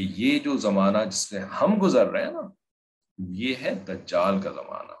 کہ یہ جو زمانہ جس سے ہم گزر رہے ہیں نا، یہ ہے دجال کا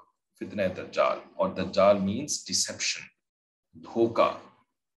زمانہ، فتنہ دجال. اور دجال مینس ڈیسیپشن، دھوکہ.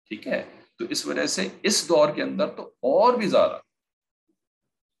 ٹھیک ہے؟ تو اس وجہ سے اس دور کے اندر تو اور بھی زیادہ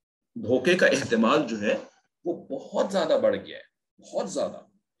دھوکے کا احتمال جو ہے وہ بہت زیادہ بڑھ گیا ہے، بہت زیادہ.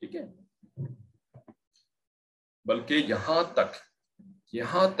 ٹھیک ہے؟ بلکہ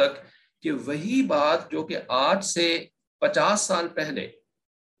یہاں تک کہ وہی بات جو کہ آج سے 50 سال پہلے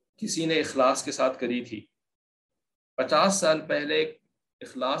کسی نے اخلاص کے ساتھ کری تھی، 50 سال پہلے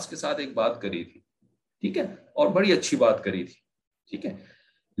اخلاص کے ساتھ ایک بات کری تھی، ٹھیک ہے، اور بڑی اچھی بات کری تھی، ٹھیک ہے،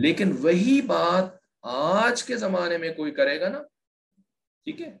 لیکن وہی بات آج کے زمانے میں کوئی کرے گا نا،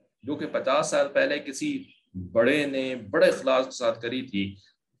 ٹھیک ہے، جو کہ 50 سال پہلے کسی بڑے نے بڑے اخلاص کے ساتھ کری تھی،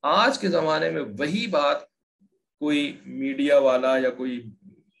 آج کے زمانے میں وہی بات کوئی میڈیا والا یا کوئی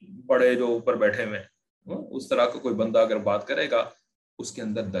بڑے جو اوپر بیٹھے ہوئے اس طرح کا کوئی بندہ اگر بات کرے گا، اس کے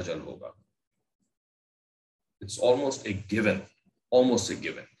اندر دجل ہوگا. It's almost a given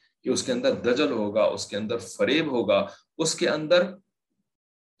کہ اس کے اندر دجل ہوگا، اس کے اندر فریب ہوگا، اس کے اندر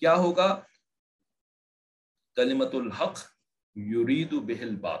کیا ہوگا؟ کلمۃ الحق یرید بہ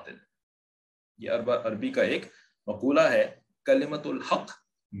الباطل. یہ عربی کا ایک مقولہ ہے، کلمۃ الحق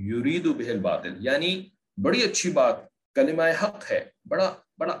یرید بہ الباطل، یعنی بڑی اچھی بات، کلمہ حق ہے،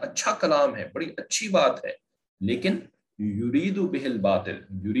 بڑا اچھا کلام ہے، بڑی اچھی بات ہے، لیکن یرید بہ الباطل.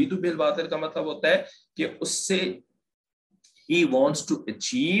 یرید بہ الباطل کا مطلب ہوتا ہے کہ اس سے he wants to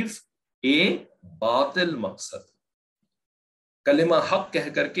achieve a باطل مقصد. کلمہ حق کہہ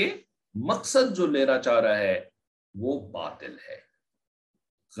کر کے مقصد جو لینا چاہ رہا ہے وہ باطل ہے،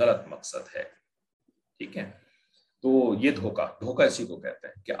 غلط مقصد ہے. ٹھیک ہے؟ تو یہ دھوکہ اسی کو کہتے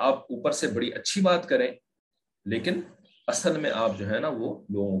ہیں کہ آپ اوپر سے بڑی اچھی بات کریں لیکن اصل میں آپ جو ہے نا وہ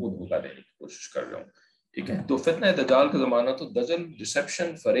لوگوں کو دھوکہ دینے کی کوشش کر رہے ہوں. ٹھیک ہے؟ تو فتنہ دجال کا زمانہ تو دجل،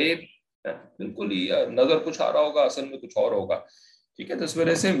 ڈسیپشن، فریب، بالکل ہی نظر کچھ آ رہا ہوگا، اصل میں کچھ اور ہوگا. ٹھیک ہے؟ تو اس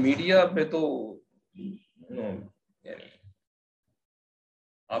وجہ سے میڈیا پہ تو یعنی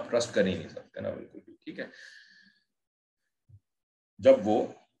آپ ٹرسٹ کر ہی نہیں سکتے نا، بالکل بھی. ٹھیک ہے؟ جب وہ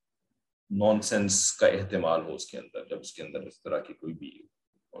نان سینس کا احتمال ہو اس کے اندر، جب اس کے اندر اس طرح کی کوئی بھی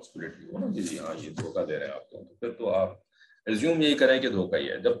پاسبلٹی ہو نا کہ جی ہاں یہ دھوکہ دے رہے ہیں آپ کو، تو پھر تو آپ ایزیوم یہی کریں کہ دھوکہ ہی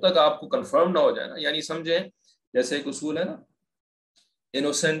ہے. جب تک آپ کو کنفرم نہ ہو جائے نا، یعنی سمجھیں جیسے ایک اصول ہے نا،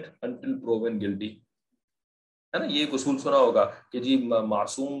 انوسینٹ انٹل پروون گلٹی، ہے نا. یہ ایک اصول سنا ہوگا کہ جی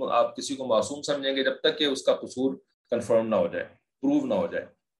معصوم، آپ کسی کو معصوم سمجھیں گے جب تک کہ اس کا قصور کنفرم نہ ہو جائے، پروو نہ ہو جائے.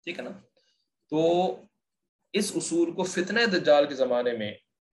 ٹھیک ہے نا؟ تو اس اصول کو فتنہ دجال کے زمانے میں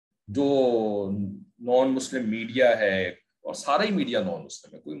جو نان مسلم میڈیا ہے، اور سارا ہی میڈیا نان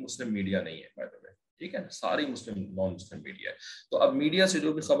مسلم ہے، کوئی مسلم میڈیا نہیں ہے بائی دی وے، ٹھیک ہے، ساری نان مسلم میڈیا ہے. تو اب میڈیا سے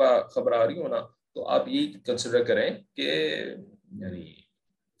جو بھی خبر آ رہی ہو نا، تو آپ یہ کنسیڈر کریں کہ یعنی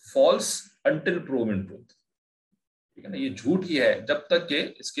فالس انٹل پروون ٹروتھ، ٹھیک ہے نا، یہ جھوٹ ہی ہے جب تک کہ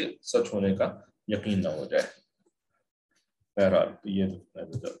اس کے سچ ہونے کا یقین نہ ہو جائے. بہرحال تو یہ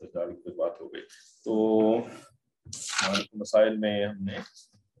کی بات ہو گئی. تو ہمارے مسائل میں ہم نے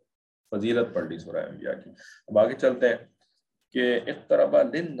فضیلت پڑھ لی سورہ انبیاء کی. اب آگے چلتے ہیں کہ اقترب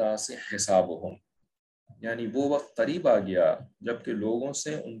للناس حسابهم، یعنی وہ وقت قریب آ گیا جبکہ لوگوں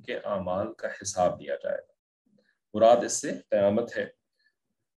سے ان کے اعمال کا حساب دیا جائے گا. مراد اس سے قیامت ہے.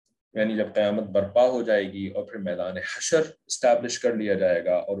 یعنی جب قیامت برپا ہو جائے گی اور پھر میدان حشر اسٹیبلش کر لیا جائے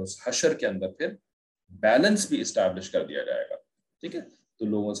گا اور اس حشر کے اندر پھر بیلنس بھی اسٹیبلش کر دیا جائے گا، ٹھیک ہے، تو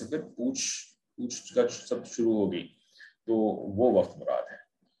لوگوں سے پھر پوچھ گچھ سب شروع ہوگی، تو وہ وقت مراد ہے۔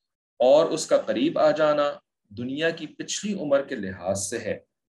 اور اس کا قریب آ جانا دنیا کی پچھلی عمر کے لحاظ سے ہے،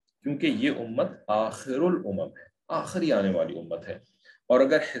 کیونکہ یہ امت آخر الامم ہے، آخری آنے والی امت ہے۔ اور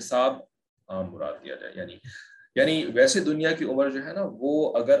اگر حساب عام مراد دیا جائے، یعنی ویسے دنیا کی عمر جو ہے نا،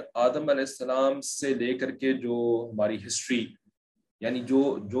 وہ اگر آدم علیہ السلام سے لے کر کے جو ہماری ہسٹری، یعنی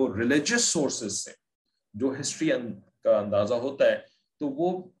جو ریلیجس سورسز سے جو ہسٹری کا اندازہ ہوتا ہے، تو وہ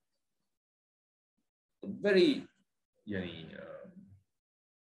ویری یعنی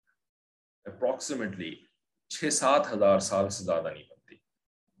اپروکسیمیٹلی 6-7 ہزار سال سے زیادہ نہیں بنتی،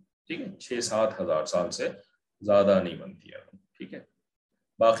 ٹھیک ہے، 6-7 ہزار سال سے زیادہ نہیں بنتی ہے، ٹھیک ہے۔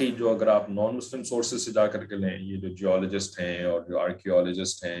 باقی جو اگر آپ نان مسلم سورسز سے جا کر کے لیں، یہ جو جیولوجسٹ ہیں اور جو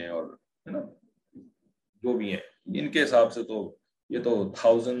آرکیولوجسٹ ہیں اور ہے نا جو بھی ہیں، ان کے حساب سے تو یہ تو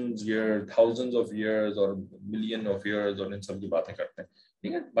تھاؤزنڈ آف ایئرز اور ملین آف ایئرز اور ان سب کی باتیں کرتے ہیں،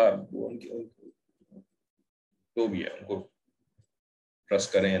 ٹھیک ہے، جو بھی ہے ان کو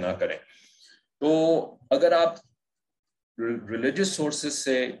ٹرسٹ کریں یا نہ کریں۔ تو اگر آپ ریلیجس سورسز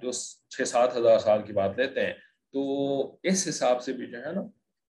سے جو 6-7 ہزار سال کی بات لیتے ہیں، تو اس حساب سے بھی جو ہے نا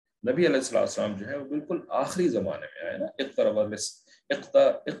نبی علیہ السلام جو ہے وہ بالکل آخری زمانے میں آئے نا، اقترب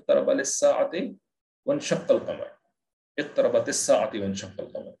للساعۃ وانشق القمر، اقتربت الساعۃ وانشق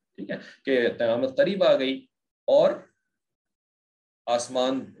القمر، ٹھیک ہے، کہ قیامت قریب آ گئی اور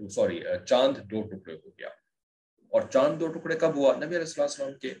چاند 2 ٹکڑے ہو گیا۔ اور چاند 2 ٹکڑے کب ہوا؟ نبی علیہ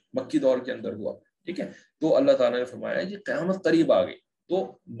السلام کے مکی دور کے اندر ہوا، ٹھیک ہے۔ تو اللہ تعالیٰ نے فرمایا یہ قیامت قریب آ گئی، تو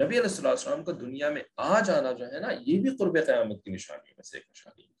نبی علیہ السلام کا دنیا میں آ جانا جو ہے نا، یہ بھی قرب قیامت کی نشانی میں سے ایک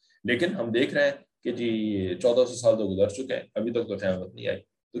نشانی ہے۔ لیکن ہم دیکھ رہے ہیں کہ جی 1400 سال تو گزر چکے ہیں، ابھی تک تو قیامت نہیں آئی۔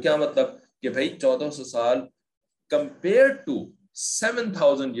 تو کیا مطلب کہ بھائی 1400 سال compared to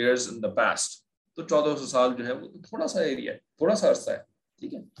 7000 years in the past، تو 1400 سال جو ہے وہ تھوڑا سا ایریا ہے، تھوڑا سا عرصہ ہے،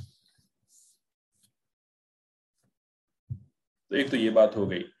 ٹھیک ہے۔ تو ایک تو یہ بات ہو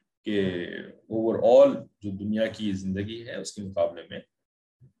گئی کہ اوور آل جو دنیا کی زندگی ہے اس کے مقابلے میں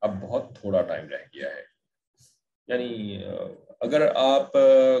اب بہت تھوڑا ٹائم رہ گیا ہے۔ یعنی اگر آپ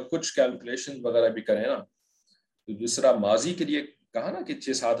کچھ کیلکولیشن وغیرہ بھی کریں نا، تو جس طرح ماضی کے لیے کہا نا کہ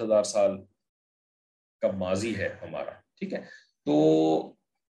 6-7 ہزار سال کا ماضی ہے ہمارا، ٹھیک ہے، تو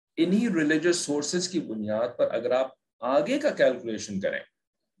انہی ریلیجس سورسز کی بنیاد پر اگر آپ آگے کا کیلکولیشن کریں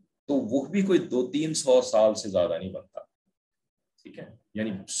تو وہ بھی کوئی 200-300 سال سے زیادہ نہیں بنتا، ٹھیک ہے۔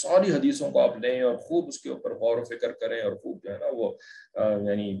 یعنی ساری حدیثوں کو آپ لیں اور خوب اس کے اوپر غور و فکر کریں اور خوب جو ہے نا وہ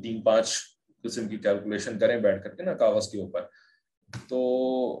یعنی 3-5 قسم کی کیلکولیشن کریں بیٹھ کر کے نا کاغذ کے اوپر، تو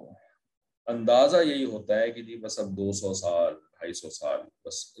اندازہ یہی ہوتا ہے کہ جی بس اب 200 سال 250 سال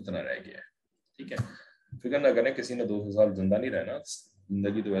بس اتنا رہ گیا ہے، ٹھیک ہے۔ فکر نہ کریں کسی نے 200 سال زندہ نہیں رہنا،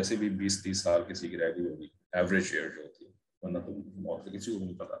 زندگی تو ویسے بھی 20-30 سال کسی کی رہ گئی ہوگی، ایوریج ایئر جو ہوتی ہے، ورنہ تو موت سے کسی کو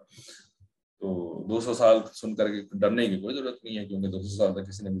نہیں پتا۔ تو 200 سال سن کر کے ڈرنے کی کوئی ضرورت نہیں ہے، کیونکہ 200 سال تک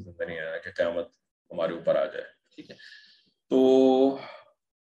کسی نے بھی زندہ نہیں آیا کہ قیامت ہمارے اوپر آ جائے، ٹھیک ہے۔ تو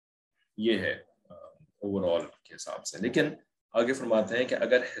یہ ہے اوور آل کے حساب سے۔ لیکن آگے فرماتے ہیں کہ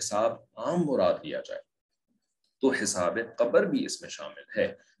اگر حساب عام مراد لیا جائے تو حساب قبر بھی اس میں شامل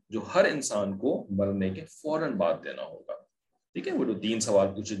ہے، جو ہر انسان کو مرنے کے فوراً بعد دینا ہوگا، ٹھیک ہے۔ وہ جو 3 سوال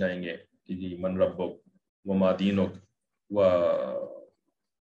پوچھے جائیں گے کہ جی من ربک وما دینک و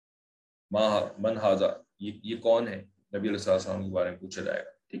من ھذا، یہ کون ہے، نبی علیہ السلام کے بارے میں پوچھا جائے گا،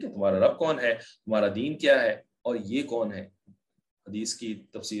 ٹھیک ہے، تمہارا رب کون ہے، تمہارا دین کیا ہے، اور یہ کون ہے۔ حدیث کی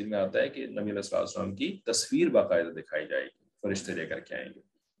تفسیر میں آتا ہے کہ نبی علیہ السلام کی تصویر باقاعدہ دکھائی جائے گی، فرشتے لے کر کے آئیں گے،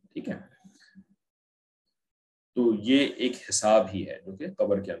 ٹھیک ہے۔ تو یہ ایک حساب ہی ہے جو کہ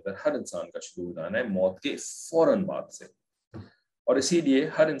قبر کے اندر ہر انسان کا شروع ہو جانا ہے موت کے فوراً بعد سے، اور اسی لیے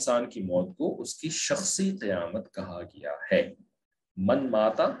ہر انسان کی موت کو اس کی شخصی قیامت کہا گیا ہے۔ من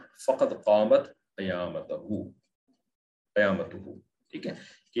ماتا فقط قامت قیامتہ، ٹھیک ہے،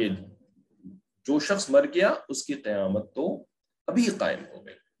 کہ جو شخص مر گیا اس کی قیامت تو ابھی قائم ہو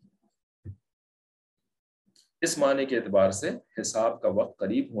گئی۔ اس معنی کے اعتبار سے حساب کا وقت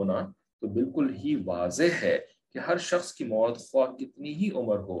قریب ہونا تو بالکل ہی واضح ہے کہ ہر شخص کی موت خواہ کتنی ہی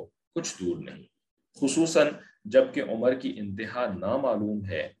عمر ہو کچھ دور نہیں، خصوصاً جب کہ عمر کی انتہا نامعلوم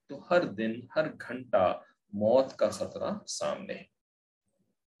ہے، تو ہر دن ہر گھنٹہ موت کا خطرہ سامنے ہے،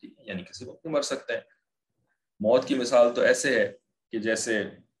 یعنی کسی وقت مر سکتے ہیں۔ موت کی مثال تو ایسے ہے کہ جیسے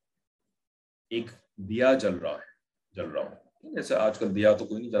ایک دیا جل رہا ہو، جیسے آج کل دیا تو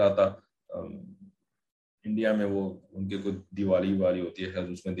کوئی نہیں جلاتا، انڈیا میں وہ ان کے کوئی دیوالی ہوتی ہے،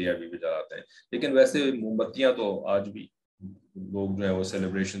 اس میں دیا بھی جلاتے ہیں، لیکن ویسے موم بتیاں تو آج بھی لوگ جو ہے وہ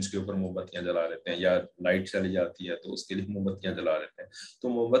سیلیبریشنز کے اوپر موم بتیاں جلا لیتے ہیں، یا لائٹ چلی جاتی ہے تو اس کے لیے موم بتیاں جلا لیتے ہیں. تو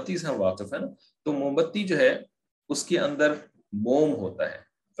موم بتی سے ہم واقف ہیں نا. تو موم بتی جو ہے اس کے اندر موم ہوتا ہے،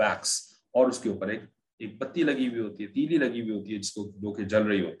 ویکس، اور اس کے اوپر ایک بتی لگی ہوئی ہوتی ہے، تیلی لگی ہوئی ہوتی ہے جس کو جو کہ جل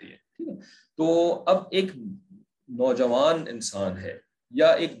رہی ہوتی ہے. ٹھیک ہے. تو اب ایک نوجوان انسان ہے یا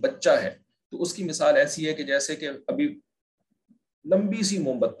ایک بچہ ہے تو اس کی مثال ایسی ہے کہ جیسے کہ ابھی لمبی سی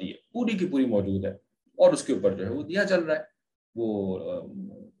موم بتی ہے، پوری کی پوری موجود ہے، اور اس کے اوپر جو ہے وہ دیا جل رہا ہے، وہ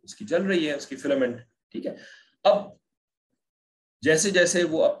اس کی جل رہی ہے اس کی فلمنٹ. ٹھیک ہے. اب جیسے جیسے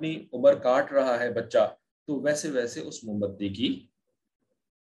وہ اپنی عمر کاٹ رہا ہے بچہ، تو ویسے ویسے اس موم بتی کی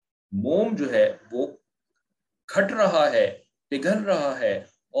موم جو ہے وہ گھٹ رہا ہے، پگھل رہا ہے،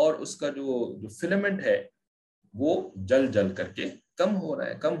 اور اس کا جو فلمنٹ ہے وہ جل جل کر کے کم ہو رہا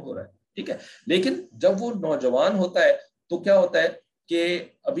ہے. ٹھیک ہے. لیکن جب وہ نوجوان ہوتا ہے تو کیا ہوتا ہے کہ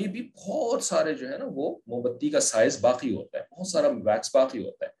ابھی بھی بہت سارے جو ہے نا وہ موم بتی کا سائز باقی ہوتا ہے، بہت سارا ویکس باقی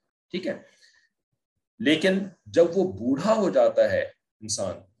ہوتا ہے. ٹھیک ہے. لیکن جب وہ بوڑھا ہو جاتا ہے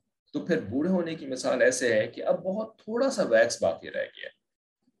انسان، تو پھر بوڑھے ہونے کی مثال ایسے ہے کہ اب بہت تھوڑا سا ویکس باقی رہ گیا.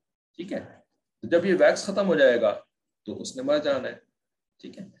 ٹھیک ہے. تو جب یہ ویکس ختم ہو جائے گا تو اس نے مر جانا ہے.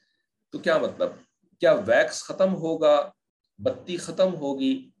 ٹھیک ہے. تو کیا مطلب، کیا ویکس ختم ہوگا، بتی ختم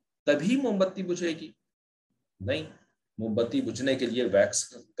ہوگی تبھی موم بتی بجھے گی؟ نہیں، موم بتی بجھنے کے لیے ویکس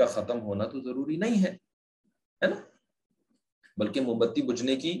کا ختم ہونا تو ضروری نہیں ہے نا. بلکہ موم بتی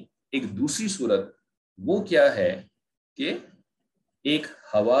بجھنے کی ایک دوسری صورت وہ کیا ہے کہ ایک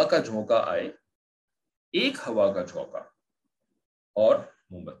ہوا کا جھونکا آئے، ایک ہوا کا جھونکا، اور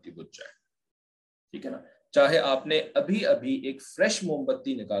موم بتی بجھ جائے. ٹھیک ہے نا. چاہے آپ نے ابھی ابھی ایک فریش موم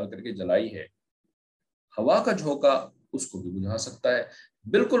بتی نکال کر کے جلائی ہے، ہوا کا جھونکا اس کو بھی بجھا سکتا ہے.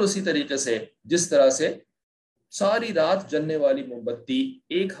 بالکل اسی طریقے سے جس طرح سے ساری رات جلنے والی موم بتی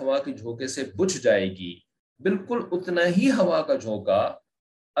ایک ہوا کے جھونکے سے بجھ جائے گی، بالکل اتنا ہی ہوا کا جھونکا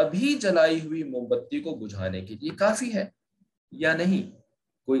ابھی جلائی ہوئی موم بتی کو بجھانے کے لیے کافی ہے یا نہیں؟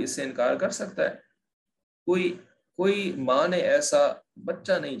 کوئی اس سے انکار کر سکتا ہے؟ کوئی ماں نے ایسا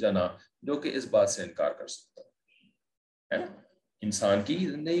بچہ نہیں جنا جو کہ اس بات سے انکار کر سکتا ہے نا. انسان کی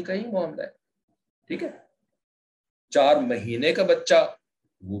زندگی کا ہی معاملہ ہے. ٹھیک ہے. 4 مہینے کا بچہ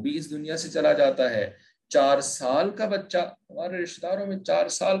وہ بھی اس دنیا سے چلا جاتا ہے. 4 سال کا بچہ، ہمارے رشتہ داروں میں 4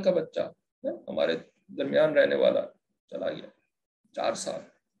 سال کا بچہ ہمارے درمیان رہنے والا چلا گیا. 4 سال.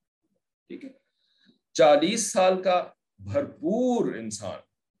 ٹھیک ہے. 40 سال کا بھرپور انسان،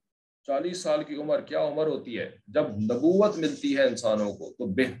 40 سال کی عمر کیا عمر ہوتی ہے؟ جب نبوت ملتی ہے انسانوں کو تو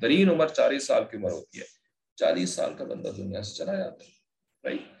بہترین عمر 40 سال کی عمر ہوتی ہے. 40 سال کا بندہ دنیا سے چلا جاتا ہے.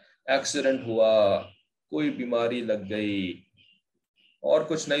 رائٹ. ایکسیڈنٹ ہوا، کوئی بیماری لگ گئی، اور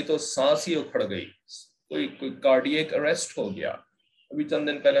کچھ نہیں تو سانس ہی اکھڑ گئی، کوئی کارڈیک اریسٹ ہو گیا. ابھی چند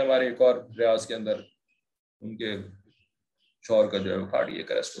دن پہلے ہمارے ایک اور ریاض کے اندر ان کے شوہر کا جو ہے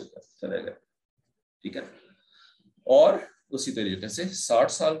کارڈیک اریسٹ ہو گیا، چلے گئے. ٹھیک ہے. اور اسی طریقے سے 60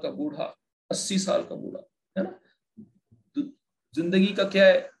 سال کا بوڑھا، 80 سال کا بوڑھا ہے نا. زندگی کا کیا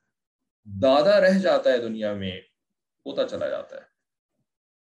ہے، دادا رہ جاتا ہے دنیا میں، پوتا چلا جاتا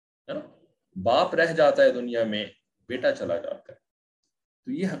ہے نا. باپ رہ جاتا ہے دنیا میں، بیٹا چلا جاتا ہے.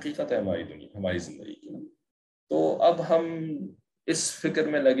 تو یہ حقیقت ہے ہماری دنیا، ہماری زندگی کی. تو اب ہم اس فکر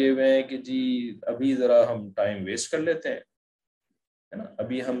میں لگے ہوئے ہیں کہ جی ابھی ذرا ہم ٹائم ویسٹ کر لیتے ہیں ہے نا.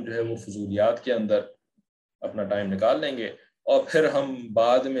 ابھی ہم جو ہے وہ فضولیات کے اندر اپنا ٹائم نکال لیں گے، اور پھر ہم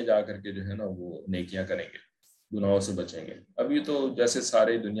بعد میں جا کر کے جو ہے نا وہ نیکیاں کریں گے، گناہوں سے بچیں گے. ابھی تو جیسے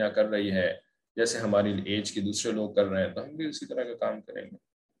ساری دنیا کر رہی ہے، جیسے ہماری ایج کے دوسرے لوگ کر رہے ہیں، تو ہم بھی اسی طرح کا کام کریں گے.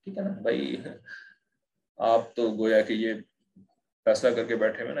 ٹھیک ہے نا بھائی. آپ تو گویا کہ یہ فیصلہ کر کے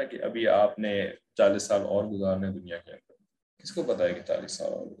بیٹھے ہوئے نا کہ ابھی آپ نے 40 سال اور گزارنے دنیا کے اندر. کس کو پتا ہے کہ 40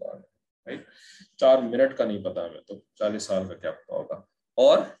 سال اور گزارنے؟ بھائی 4 منٹ کا نہیں پتا ہمیں، تو 40 سال کا کیا پتا ہوگا.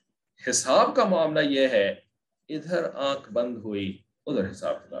 اور حساب کا معاملہ یہ ہے، ادھر آنکھ بند ہوئی ادھر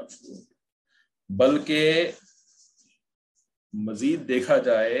حساب کتاب شروع ہو. بلکہ مزید دیکھا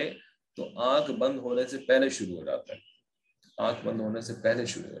جائے تو آنکھ بند ہونے سے پہلے شروع ہو جاتا ہے. آنکھ بند ہونے سے پہلے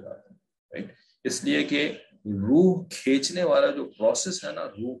شروع ہو جاتا ہے. رائٹ. اس لیے کہ روح کھینچنے والا جو پروسیس ہے نا،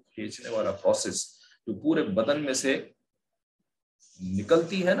 روح کھینچنے والا پروسیس جو پورے بدن میں سے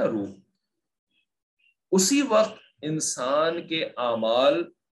نکلتی ہے نا روح، اسی وقت انسان کے اعمال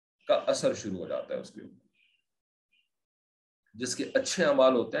کا اثر شروع ہو جاتا ہے اس کے اوپر. جس کے اچھے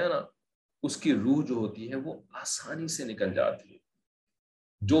اعمال ہوتے ہیں نا، اس کی روح جو ہوتی ہے وہ آسانی سے نکل جاتی ہے.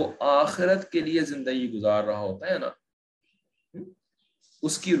 جو آخرت کے لیے زندگی گزار رہا ہوتا ہے نا،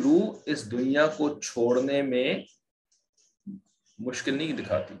 اس کی روح اس دنیا کو چھوڑنے میں مشکل نہیں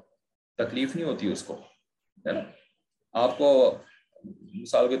دکھاتی، تکلیف نہیں ہوتی اس کو، ہے نا. آپ کو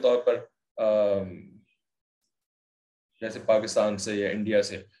مثال کے طور پر جیسے پاکستان سے یا انڈیا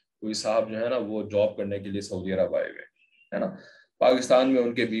سے کوئی صاحب جو ہے نا وہ جاب کرنے کے لیے سعودی عرب آئے ہوئے ہے نا، پاکستان میں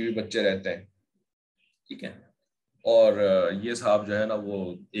ان کے بیوی بچے رہتے ہیں، ٹھیک ہے، اور یہ صاحب جو ہے نا وہ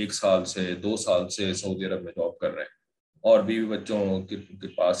 1 سال سے 2 سال سے سعودی عرب میں جاب کر رہے ہیں، اور بیوی بچوں کے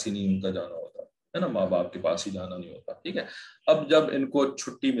پاس ہی نہیں ان کا جانا ہوتا ہے نا، ماں باپ کے پاس ہی جانا نہیں ہوتا، ٹھیک ہے۔ اب جب ان کو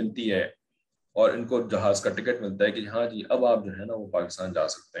چھٹی ملتی ہے اور ان کو جہاز کا ٹکٹ ملتا ہے کہ ہاں جی اب آپ جو ہے نا وہ پاکستان جا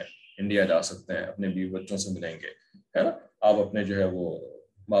سکتے ہیں، انڈیا جا سکتے ہیں، اپنے بیوی بچوں سے ملیں گے، ہے نا، آپ اپنے جو ہے وہ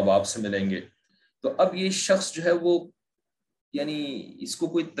ماں باپ سے ملیں گے، تو اب یہ شخص جو ہے وہ یعنی اس کو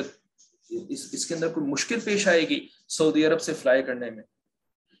کوئی اس کے اندر کوئی مشکل پیش آئے گی سعودی عرب سے فلائی کرنے میں؟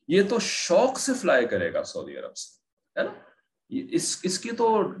 یہ تو شوق سے فلائی کرے گا سعودی عرب سے، ہے نا، اس کی تو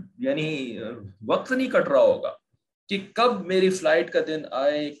یعنی وقت نہیں کٹ رہا ہوگا کہ کب میری فلائٹ کا دن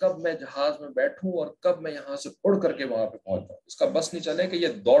آئے، کب میں جہاز میں بیٹھوں اور کب میں یہاں سے اڑ کر کے وہاں پہ پہنچ جاؤں۔ اس کا بس نہیں چلے کہ یہ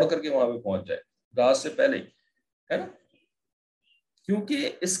دوڑ کر کے وہاں پہ پہنچ جائے جہاز سے پہلے ہی، ہے نا، کیونکہ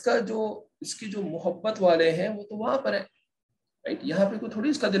اس کی جو محبت والے ہیں وہ تو وہاں پر ہیں، رائٹ، یہاں پہ کوئی تھوڑی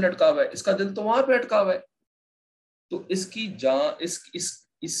اس کا دل اٹکا ہوا ہے، اس کا دل تو وہاں پہ اٹکا ہوا ہے، تو اس کی جان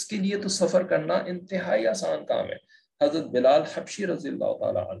اس کے لیے تو سفر کرنا انتہائی آسان کام ہے۔ حضرت بلال حبشی رضی اللہ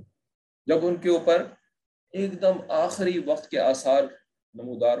تعالی عنہ جب ان کے اوپر ایک دم آخری وقت کے آثار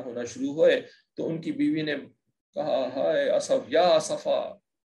نمودار ہونا شروع ہوئے تو ان کی بیوی نے کہا ہائے اسف یا اسفا،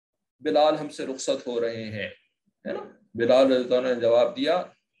 بلال ہم سے رخصت ہو رہے ہیں، ہے نا، بلال رضی اللہ عنہ نے جواب دیا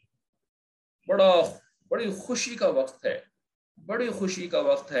بڑی خوشی کا وقت ہے، بڑی خوشی کا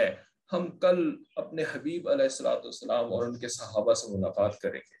وقت ہے، ہم کل اپنے حبیب علیہ الصلوۃ والسلام اور ان کے صحابہ سے ملاقات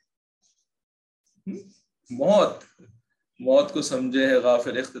کریں گے۔ موت کو سمجھے ہے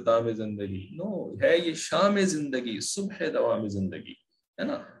غافل اختتام زندگی، نو ہے یہ شام زندگی صبح دوام زندگی، ہے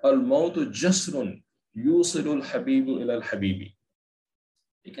نا، الموت جسر یوصل الحبیب الی الحبیبی،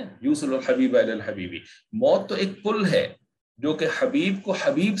 ٹھیک ہے، یوصل الحبیب الی الحبیبی، موت تو ایک پل ہے جو کہ حبیب کو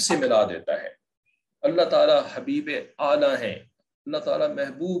حبیب سے ملا دیتا ہے۔ اللہ تعالیٰ حبیب اعلیٰ ہیں، اللہ تعالیٰ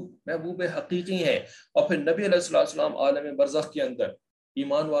محبوب حقیقی ہیں، اور پھر نبی علیہ السلام عالم برزخ کے اندر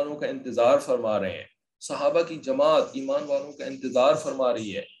ایمان والوں کا انتظار فرما رہے ہیں، صحابہ کی جماعت ایمان والوں کا انتظار فرما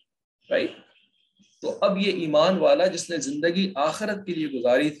رہی ہے، رائٹ۔ تو اب یہ ایمان والا جس نے زندگی آخرت کے لیے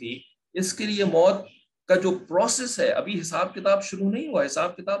گزاری تھی، اس کے لیے موت کا جو پروسیس ہے، ابھی حساب کتاب شروع نہیں ہوا،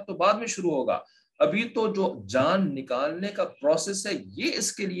 حساب کتاب تو بعد میں شروع ہوگا، ابھی تو جو جان نکالنے کا پروسیس ہے یہ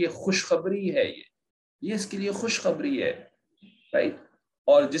اس کے لیے خوشخبری ہے، یہ اس کے لیے خوشخبری ہے، رائٹ۔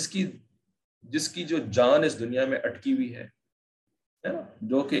 اور جس کی جو جان اس دنیا میں اٹکی ہوئی ہے نا،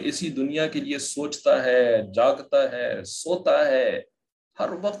 جو کہ اسی دنیا کے لیے سوچتا ہے، جاگتا ہے، سوتا ہے، ہر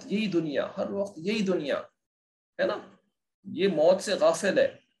وقت یہی دنیا، ہر وقت یہی دنیا، ہے نا، یہ موت سے غافل ہے،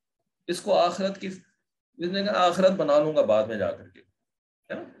 اس کو آخرت بنا لوں گا بعد میں جا کر کے،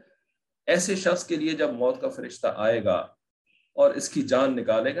 ہے نا۔ ایسے شخص کے لیے جب موت کا فرشتہ آئے گا اور اس کی جان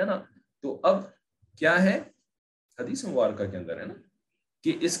نکالے گا نا، تو اب کیا ہے، حدیث مبارکہ کے اندر ہے نا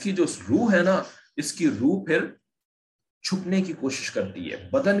کہ اس کی جو روح ہے نا، اس کی روح پھر چھپنے کی کوشش کرتی ہے،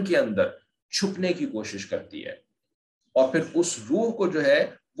 بدن کے اندر چھپنے کی کوشش کرتی ہے، اور پھر اس روح کو جو ہے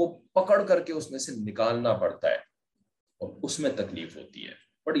وہ پکڑ کر کے اس میں سے نکالنا پڑتا ہے، اور اس میں تکلیف ہوتی ہے،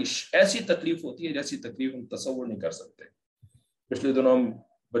 بڑی ایسی تکلیف ہوتی ہے جیسی تکلیف ہم تصور نہیں کر سکتے۔ پچھلے دنوں ہم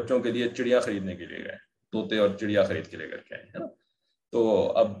بچوں کے لیے چڑیا خریدنے کے لیے گئے، طوطے اور چڑیا خرید کے لے کر کے آئے، ہے نا،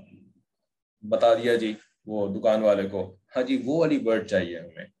 تو اب بتا دیا جی وہ دکان والے کو، ہاں جی وہ والی برڈ چاہیے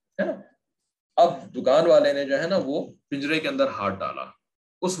ہمیں، ہے نا۔ اب دکان والے نے جو ہے نا وہ پنجرے کے اندر ہاتھ ڈالا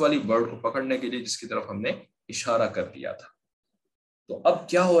اس والی برڈ کو پکڑنے کے لیے جس کی طرف ہم نے اشارہ کر دیا تھا، تو اب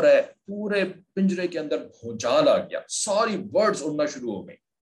کیا ہو رہا ہے، پورے پنجرے کے اندر بھونچال آ گیا، ساری برڈز اڑنا شروع ہو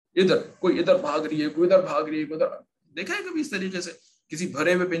گئی، کوئی ادھر بھاگ رہی ہے، کوئی ادھر بھاگ رہی ہے، کوئی ادھر، دیکھا ہے کبھی اس طریقے سے کسی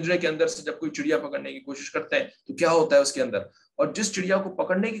بھرے ہوئے پنجرے کے اندر سے جب کوئی چڑیا پکڑنے کی کوشش کرتے ہیں تو کیا ہوتا ہے اس کے اندر، اور جس چڑیا کو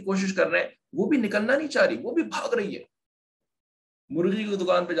پکڑنے کی کوشش کر رہے ہیں وہ بھی نکلنا نہیں چاہ رہی، وہ بھی بھاگ رہی ہے۔ مرغی کی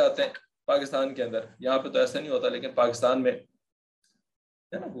دکان پہ جاتے ہیں پاکستان کے اندر، یہاں پہ تو ایسا نہیں ہوتا، لیکن پاکستان میں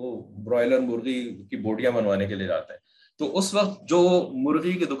ہے نا وہ برائلر مرغی کی بوٹیاں بنوانے کے لیے جاتے ہیں، تو اس وقت جو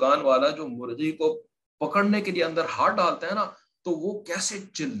مرغی کی دکان والا جو مرغی کو پکڑنے کے لیے اندر ہاتھ ڈالتا ہے نا، تو وہ کیسے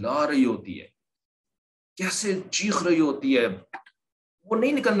چلا رہی ہوتی ہے، کیسے چیخ رہی ہوتی ہے، وہ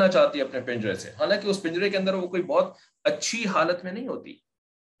نہیں نکلنا چاہتی اپنے پنجرے سے، حالانکہ اس پنجرے کے اندر وہ کوئی بہت اچھی حالت میں نہیں ہوتی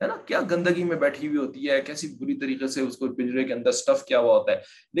ہے نا، کیا گندگی میں بیٹھی ہوئی ہوتی ہے، کیسی بری طریقے سے اس کو پنجرے کے اندر سٹف کیا ہوا ہوتا ہے،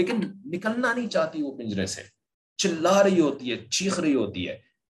 لیکن نکلنا نہیں چاہتی وہ پنجرے سے، چلا رہی ہوتی ہے، چیخ رہی ہوتی ہے۔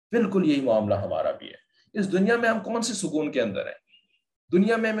 بالکل یہی معاملہ ہمارا بھی ہے، اس دنیا میں ہم کون سے سکون کے اندر ہیں،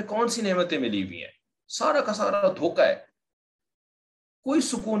 دنیا میں ہمیں کون سی نعمتیں ملی ہوئی ہیں، سارا کا سارا دھوکہ ہے، کوئی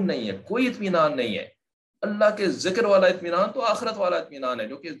سکون نہیں ہے، کوئی اطمینان نہیں ہے۔ اللہ کے ذکر والا اطمینان تو آخرت والا اطمینان ہے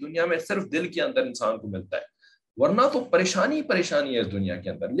جو کہ اس دنیا میں صرف دل کے اندر انسان کو ملتا ہے۔ ورنہ تو پریشانی پریشانی ہے اس دنیا کے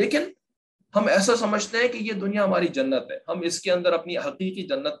اندر. لیکن ہم ایسا سمجھتے ہیں کہ یہ دنیا ہماری جنت ہے, ہم اس کے اندر اپنی حقیقی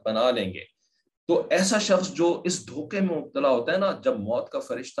جنت بنا لیں گے. تو ایسا شخص جو اس دھوکے میں مبتلا ہوتا ہے نا, جب موت کا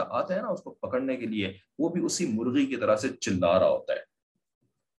فرشتہ آتا ہے نا اس کو پکڑنے کے لیے, وہ بھی اسی مرغی کی طرح سے چلا رہا ہوتا ہے,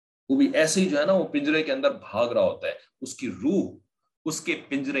 وہ بھی ایسے ہی جو ہے نا وہ پنجرے کے اندر بھاگ رہا ہوتا ہے. اس کی روح اس کے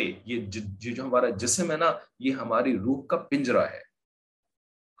پنجرے, یہ جو ہمارا جسم ہے نا, یہ ہماری روح کا پنجرہ ہے.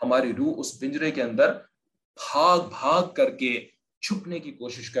 ہماری روح اس پنجرے کے اندر بھاگ بھاگ کر کے چھپنے کی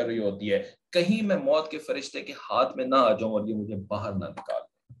کوشش کر رہی ہوتی ہے, کہیں میں موت کے فرشتے کے ہاتھ میں نہ آ جاؤں اور یہ مجھے باہر نہ نکال.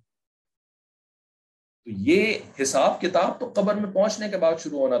 تو یہ حساب کتاب تو قبر میں پہنچنے کے بعد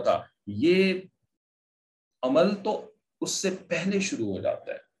شروع ہونا تھا, یہ عمل تو اس سے پہلے شروع ہو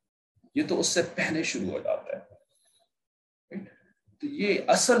جاتا ہے, یہ تو اس سے پہلے شروع ہو جاتا ہے. تو یہ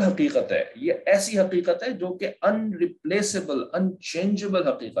اصل حقیقت ہے, یہ ایسی حقیقت ہے جو کہ ان ریپلیسبل, ان چینجبل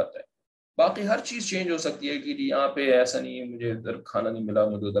حقیقت ہے. باقی ہر چیز چینج ہو سکتی ہے کہ یہاں پہ ایسا نہیں ہے, مجھے ادھر کھانا نہیں ملا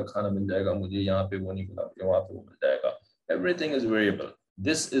مجھے ادھر کھانا مل جائے گا, مجھے یہاں پہ وہ نہیں ملا مجھے وہاں پہ وہ مل جائے گا. Every thing is variable,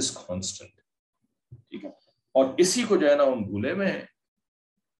 this is constant. ٹھیک ہے, اور اسی کو جو ہے نا ہم بھولے میں ہیں.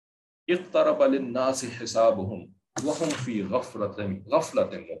 اقترب للناس حسابهم وهم فی غفلۃ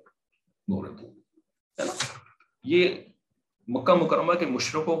معرضون, ہے نا. یہ مکہ مکرمہ کے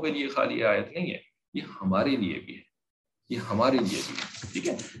مشرکوں کے لیے خالی آیت نہیں ہے, یہ ہمارے لیے بھی ہے, یہ ہمارے لیے بھی ہے. ٹھیک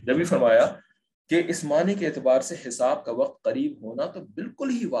ہے, جب بھی فرمایا کہ اس معنی کے اعتبار سے حساب کا وقت قریب ہونا تو بالکل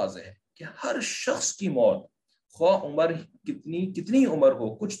ہی واضح ہے کہ ہر شخص کی موت, خواہ عمر کتنی عمر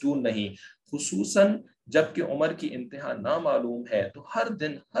ہو, کچھ دور نہیں, خصوصاً جب کہ عمر کی انتہا نامعلوم ہے, تو ہر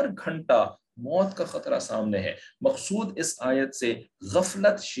دن ہر گھنٹہ موت کا خطرہ سامنے ہے. مقصود اس آیت سے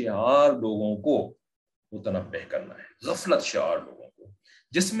غفلت شعار لوگوں کو متنبہ کرنا ہے, غفلت شعار لوگوں کو,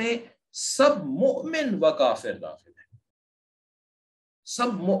 جس میں سب مومن و کافر داخل ہے,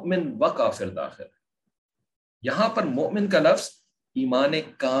 سب مومن و کافر داخل ہے. یہاں پر مومن کا لفظ ایمان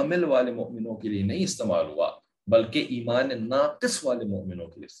کامل والے مومنوں کے لیے نہیں استعمال ہوا, بلکہ ایمان ناقص والے مومنوں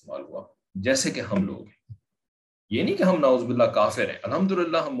کے لیے استعمال ہوا, جیسے کہ ہم لوگ ہیں. یہ نہیں کہ ہم نعوذ باللہ کافر ہیں,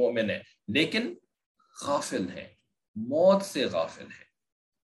 الحمدللہ ہم مومن ہیں, لیکن غافل ہیں, موت سے غافل ہیں,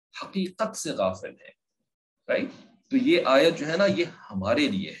 حقیقت سے غافل ہیں. رائٹ, تو یہ آیت جو ہے نا یہ ہمارے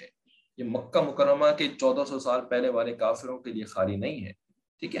لیے ہے, یہ مکہ مکرمہ کے 1400 سال پہلے والے کافروں کے لیے خالی نہیں ہے.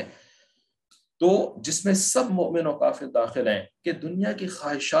 ٹھیک ہے, تو جس میں سب مومن و کافر داخل ہیں کہ دنیا کی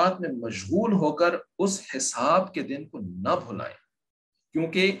خواہشات میں مشغول ہو کر اس حساب کے دن کو نہ بھلائیں,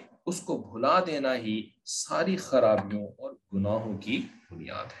 کیونکہ اس کو بھلا دینا ہی ساری خرابیوں اور گناہوں کی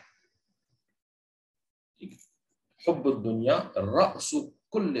بنیاد ہے. حب الدنیا رأس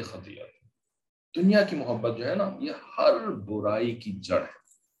کل خطیئہ, دنیا کی محبت جو ہے نا یہ ہر برائی کی جڑ ہے.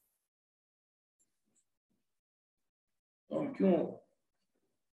 ہم کیوں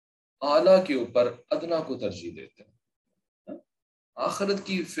اعلیٰ کے اوپر ادنا کو ترجیح دیتے ہیں؟ آخرت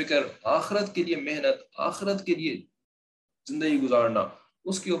کی فکر, آخرت کے لیے محنت, آخرت کے لیے زندگی گزارنا,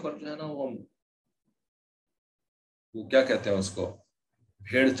 اس کے اوپر جو ہے نا وہ کیا کہتے ہیں اس کو,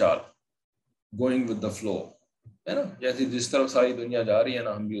 بھیڑ چال, گوئنگ ود دا فلو, ہے نا. جیسے جس طرف ساری دنیا جا رہی ہے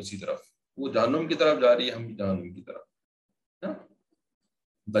نا ہم بھی اسی طرف, وہ جہنم کی طرف جا رہی ہے ہم بھی جہنم کی طرف.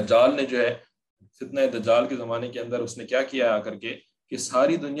 دجال نے جو ہے فتنہ دجال کے زمانے کے اندر اس نے کیا کیا آ کر کے کہ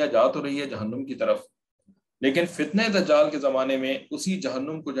ساری دنیا جا تو رہی ہے جہنم کی طرف, لیکن فتنہ دجال کے زمانے میں اسی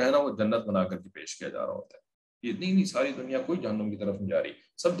جہنم کو جو ہے نا وہ جنت بنا کر کے پیش کیا جا رہا ہوتا ہے. یہ نہیں ساری دنیا کوئی جہنم کی طرف نہیں جا رہی,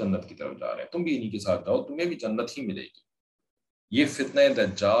 سب جنت کی طرف جا رہے ہیں, تم بھی انہی کے ساتھ جاؤ, تمہیں بھی جنت ہی ملے گی. یہ فتنہ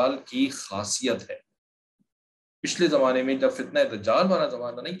دجال کی خاصیت ہے. پچھلے زمانے میں جب فتنہ دجال والا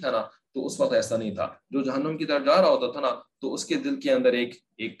زمانہ نہیں تھا نا, تو اس وقت ایسا نہیں تھا. جو جہنم کی طرف جا رہا ہوتا تھا نا تو اس کے دل کے اندر ایک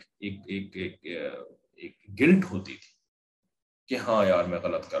گلٹ ہوتی تھی کہ ہاں یار میں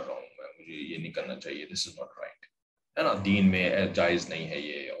غلط کر رہا ہوں, مجھے یہ نہیں کرنا چاہیے, دس از ناٹ رائٹ, ہے نا. دین میں جائز نہیں ہے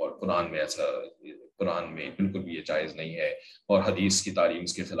یہ, اور قرآن میں ایسا, قرآن میں بالکل بھی یہ جائز نہیں ہے, اور حدیث کی تعلیم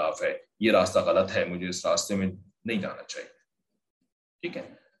اس کے خلاف ہے, یہ راستہ غلط ہے, مجھے اس راستے میں نہیں جانا چاہیے. ٹھیک ہے,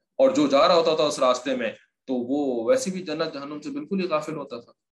 اور جو جا رہا ہوتا تھا اس راستے میں تو وہ ویسے بھی جنت جہنم سے بالکل ہی غافل ہوتا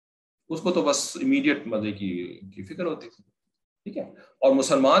تھا, اس کو تو بس امیڈیٹ مزے کی فکر ہوتی تھی. ٹھیک ہے, اور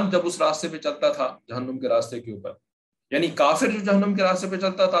مسلمان جب اس راستے پہ چلتا تھا جہنم کے راستے کے اوپر, یعنی کافر جو جہنم کے راستے پہ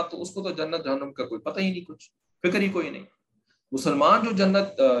چلتا تھا تو اس کو تو جنت جہنم کا کوئی پتہ ہی نہیں, کچھ فکر ہی کوئی نہیں. مسلمان جو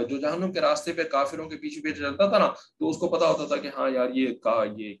جہنم کے راستے پہ کافروں کے پیچھے پیچھے چلتا تھا نا تو اس کو پتا ہوتا تھا کہ ہاں یار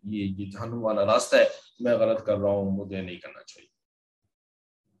یہ جہنم والا راستہ ہے, میں غلط کر رہا ہوں, مجھے نہیں کرنا چاہیے.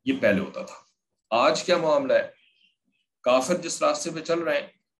 یہ پہلے ہوتا تھا. آج کیا معاملہ ہے, کافر جس راستے پہ چل رہے ہیں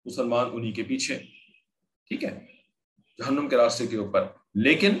مسلمان انہی کے پیچھے, ٹھیک ہے, جہنم کے راستے کے اوپر.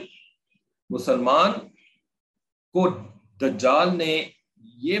 لیکن مسلمان کو دجال نے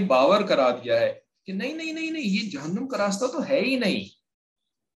یہ باور کرا دیا ہے کہ نہیں نہیں نہیں نہیں, یہ جہنم کا راستہ تو ہے ہی نہیں,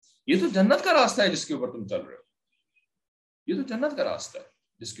 یہ تو جنت کا راستہ ہے جس کے اوپر تم چل رہے ہو, یہ تو جنت کا راستہ ہے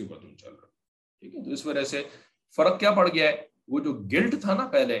جس کے اوپر تم چل رہے ہو. ٹھیک ہے, تو اس وجہ سے فرق کیا پڑ گیا ہے, وہ جو گلٹ تھا نا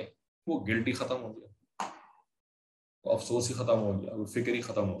پہلے, وہ گلٹ ہی ختم ہو گیا, وہ افسوس ہی ختم ہو گیا, وہ فکر ہی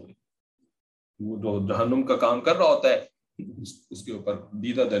ختم ہو گئی. وہ جو جہنم کا کام کر رہا ہوتا ہے اس کے اوپر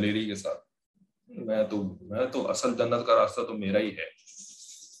دیدہ دلیری کے ساتھ, میں تو اصل جنت کا راستہ تو میرا ہی ہے.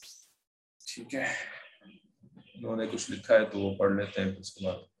 ٹھیک ہے, انہوں نے کچھ لکھا ہے تو وہ پڑھ لیتے ہیں, اس کے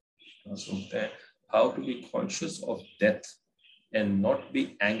بعد سنتے ہیں. How to be conscious of death and not be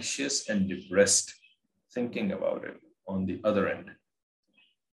anxious and depressed thinking about it on the other end.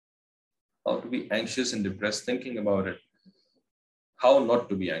 How to be anxious and depressed thinking about it. How not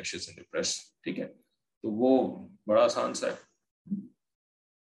to be anxious and depressed. ٹھیک ہے, تو وہ بڑا آسان سا ہے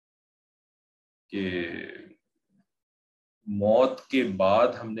کہ موت کے بعد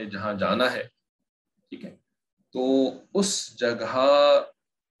ہم نے جہاں جانا ہے, ٹھیک ہے, تو اس جگہ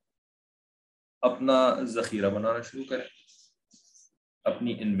اپنا ذخیرہ بنانا شروع کریں,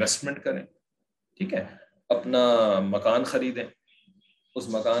 اپنی انویسٹمنٹ کریں, ٹھیک ہے, اپنا مکان خریدیں, اس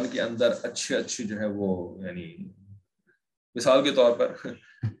مکان کے اندر اچھے جو ہے وہ, یعنی مثال کے طور پر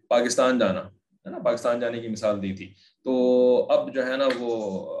پاکستان جانا ہے نا, پاکستان جانے کی مثال دی تھی, تو اب جو ہے نا وہ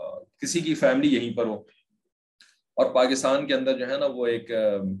کسی کی فیملی یہیں پر ہو اور پاکستان کے اندر جو ہے نا وہ ایک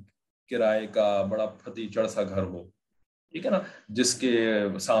کرائے کا بڑا پھتی چڑھ سا گھر ہو, ٹھیک ہے نا, جس کے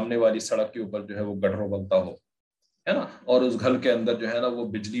سامنے والی سڑک کے اوپر جو ہے وہ گٹر بنتا ہو, ہے نا, اور اس گھر کے اندر جو ہے نا وہ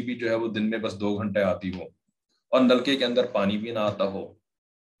بجلی بھی جو ہے وہ دن میں بس 2 گھنٹے آتی ہو, اور نلکے کے اندر پانی بھی نہ آتا ہو,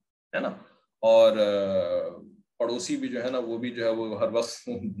 ہے نا, اور پڑوسی بھی جو ہے نا وہ بھی جو ہے وہ ہر وقت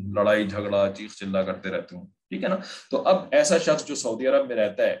لڑائی جھگڑا چیخ چلا کرتے رہتے ہوں, ٹھیک ہے نا. تو اب ایسا شخص جو سعودی عرب میں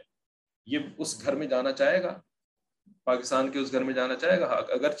رہتا ہے, یہ اس گھر میں جانا چاہے گا, پاکستان کے اس گھر میں جانا چاہے گا,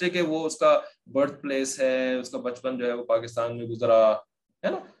 اگرچہ کہ وہ اس کا برتھ پلیس ہے, اس کا بچپن جو ہے وہ پاکستان میں گزرا ہے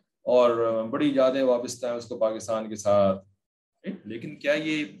نا, اور بڑی یادیں وابستہ ہیں اس کو پاکستان کے ساتھ, لیکن کیا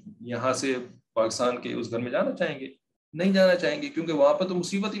یہ یہاں سے پاکستان کے اس گھر میں جانا چاہیں گے؟ نہیں جانا چاہیں گے, کیونکہ وہاں پہ تو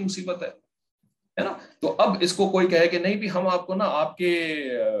مصیبت ہی مصیبت ہے نا. تو اب اس کو کوئی کہے کہ نہیں بھی ہم آپ کو نا آپ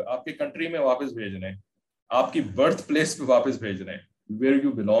کے کنٹری میں واپس بھیج رہے ہیں, آپ کی برتھ پلیس پہ واپس بھیج رہے ہیں, ویئر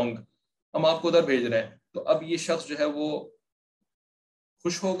یو بلونگ, ہم آپ کو ادھر بھیج رہے ہیں. تو اب یہ شخص جو ہے وہ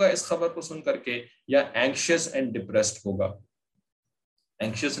خوش ہوگا اس خبر کو سن کر کے, یا اینکشیس اینڈ ڈپریسڈ ہوگا؟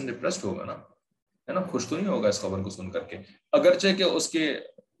 اینکشیس اینڈ ڈپریسڈ ہوگا نا, ہے نا, خوش تو نہیں ہوگا اس خبر کو سن کر کے, اگرچہ کہ اس کے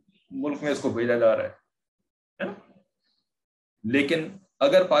ملک میں اس کو بھیجا جا رہا ہے نا. لیکن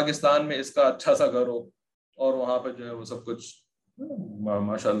اگر پاکستان میں اس کا اچھا سا گھر ہو اور وہاں پہ جو ہے وہ سب کچھ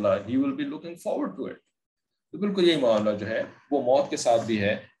ماشاء اللہ, he will be looking forward to it. تو بالکل یہی معاملہ جو ہے وہ موت کے ساتھ بھی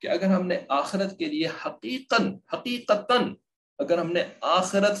ہے, کہ اگر ہم نے آخرت کے لیے حقیقتاً اگر ہم نے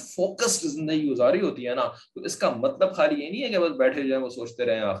آخرت فوکسڈ زندگی گزاری ہوتی ہے نا, تو اس کا مطلب خالی یہ نہیں ہے کہ بس بیٹھے جو ہے وہ سوچتے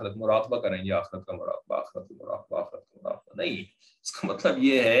رہیں آخرت, مراقبہ کریں گے, آخرت کا مراقبہ, آخرت کا مراقبہ, آخرت کا مراقبہ, نہیں. اس کا مطلب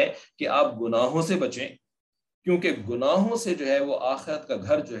یہ ہے کہ آپ گناہوں سے بچیں, کیونکہ گناہوں سے جو ہے وہ آخرت کا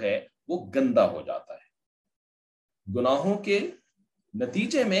گھر جو ہے وہ گندا ہو جاتا ہے. گناہوں کے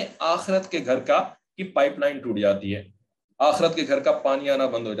نتیجے میں آخرت کے گھر کی پائپ لائن ٹوٹ جاتی ہے, آخرت کے گھر کا پانی آنا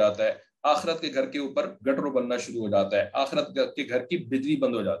بند ہو جاتا ہے, آخرت کے گھر کے اوپر گٹر بننا شروع ہو جاتا ہے, آخرت کے گھر کی بجلی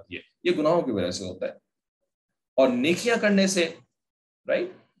بند ہو جاتی ہے. یہ گناہوں کی وجہ سے ہوتا ہے. اور نیکیاں کرنے سے,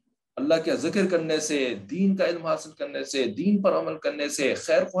 رائٹ, اللہ کا ذکر کرنے سے, دین کا علم حاصل کرنے سے, دین پر عمل کرنے سے,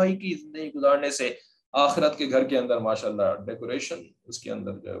 خیر خواہی کی زندگی گزارنے سے آخرت کے گھر کے اندر ماشاءاللہ ڈیکوریشن اس کے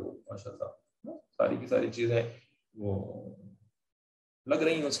اندر جو ہے وہ ماشاءاللہ ساری کی ساری چیزیں وہ لگ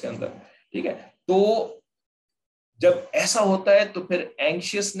رہی ہیں اس کے اندر, ٹھیک ہے. تو جب ایسا ہوتا ہے تو پھر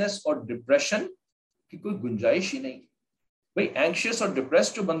اینکشیسنس اور ڈپریشن کی کوئی گنجائش ہی نہیں. بھائی اینکشیس اور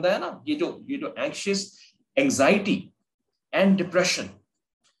ڈپریس جو بندہ ہے نا, یہ جو اینکشیس, اینگزائٹی اینڈ ڈپریشن,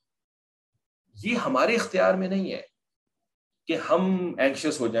 یہ ہمارے اختیار میں نہیں ہے کہ ہم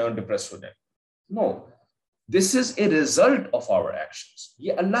اینکشیس ہو جائیں اور ڈپریس ہو جائیں. نو, دس از a result of our actions.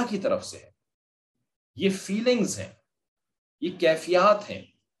 یہ اللہ کی طرف سے ہے, یہ فیلنگز ہیں, یہ کیفیات ہیں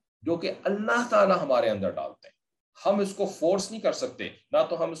جو کہ اللہ تعالی ہمارے اندر ڈالتے ہیں. ہم اس کو فورس نہیں کر سکتے, نہ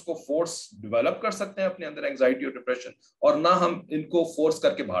تو ہم اس کو فورس ڈیولپ کر سکتے ہیں اپنے اندر اینگزائٹی اور ڈپریشن, اور نہ ہم ان کو فورس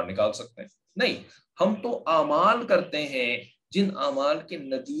کر کے باہر نکال سکتے ہیں. نہیں, ہم تو اعمال کرتے ہیں جن اعمال کے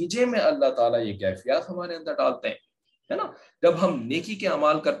نتیجے میں اللہ تعالیٰ یہ کیفیات ہمارے اندر ڈالتے ہیں, ہے نا. جب ہم نیکی کے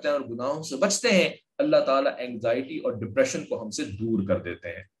اعمال کرتے ہیں اور گناہوں سے بچتے ہیں, اللہ تعالیٰ اینگزائٹی اور ڈپریشن کو ہم سے دور کر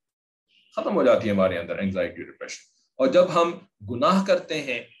دیتے ہیں, ختم ہو جاتی ہے ہمارے اندر اینگزائٹی اور ڈپریشن. اور جب ہم گناہ کرتے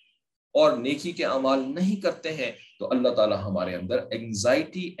ہیں اور نیکی کے اعمال نہیں کرتے ہیں, تو اللہ تعالیٰ ہمارے اندر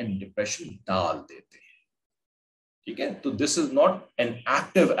اینگزائٹی اینڈ ڈپریشن ڈال دیتے ہیں, ٹھیک ہے. تو دس is not an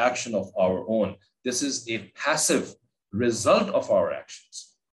active action of our own, this is a passive result of our actions.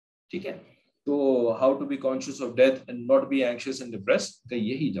 ठीक है, तो how to be conscious of death and not be anxious and depressed का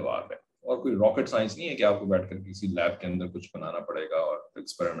यही जवाब है. और कोई रॉकेट साइंस नहीं है कि आपको बैठकर किसी लैब के अंदर कुछ बनाना पड़ेगा और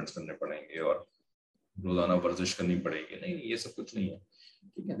एक्सपेरिमेंट्स करने पड़ेंगे और रोजाना वर्जिश करनी पड़ेगी. नहीं, ये सब कुछ नहीं है.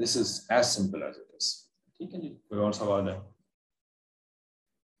 ठीक है, this is as simple as it is. ठीक है जी, कोई और सवाल है?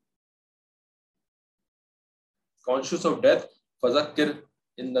 कॉन्शियस ऑफ डेथ फज़क्किर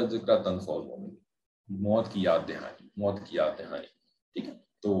इन ज़िक्रा तनफ़उल मोमिन. मौत की याद दहानी, मौत की याद दहानी. ठीक है,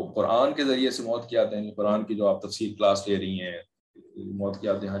 तो कुरान के जरिए से मौत की याद दहानी, कुरान की जो आप तफसीर क्लास ले रही हैं, मौत की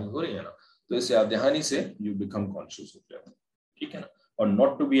याद दहानी हो रही है ना, तो इस याद दहानी से you become conscious of death. ठीक है ना, और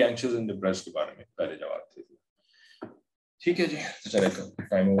not to be anxious and depressed के बारे में पहले जवाब थे. ठीक है जी, तो चले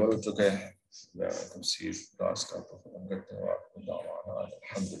टाइम ओवर हो चुका है. तफसीर क्लास का तो खत्म करते हैं. आपको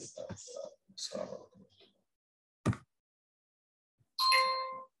अल्हम्दुलिल्लाह.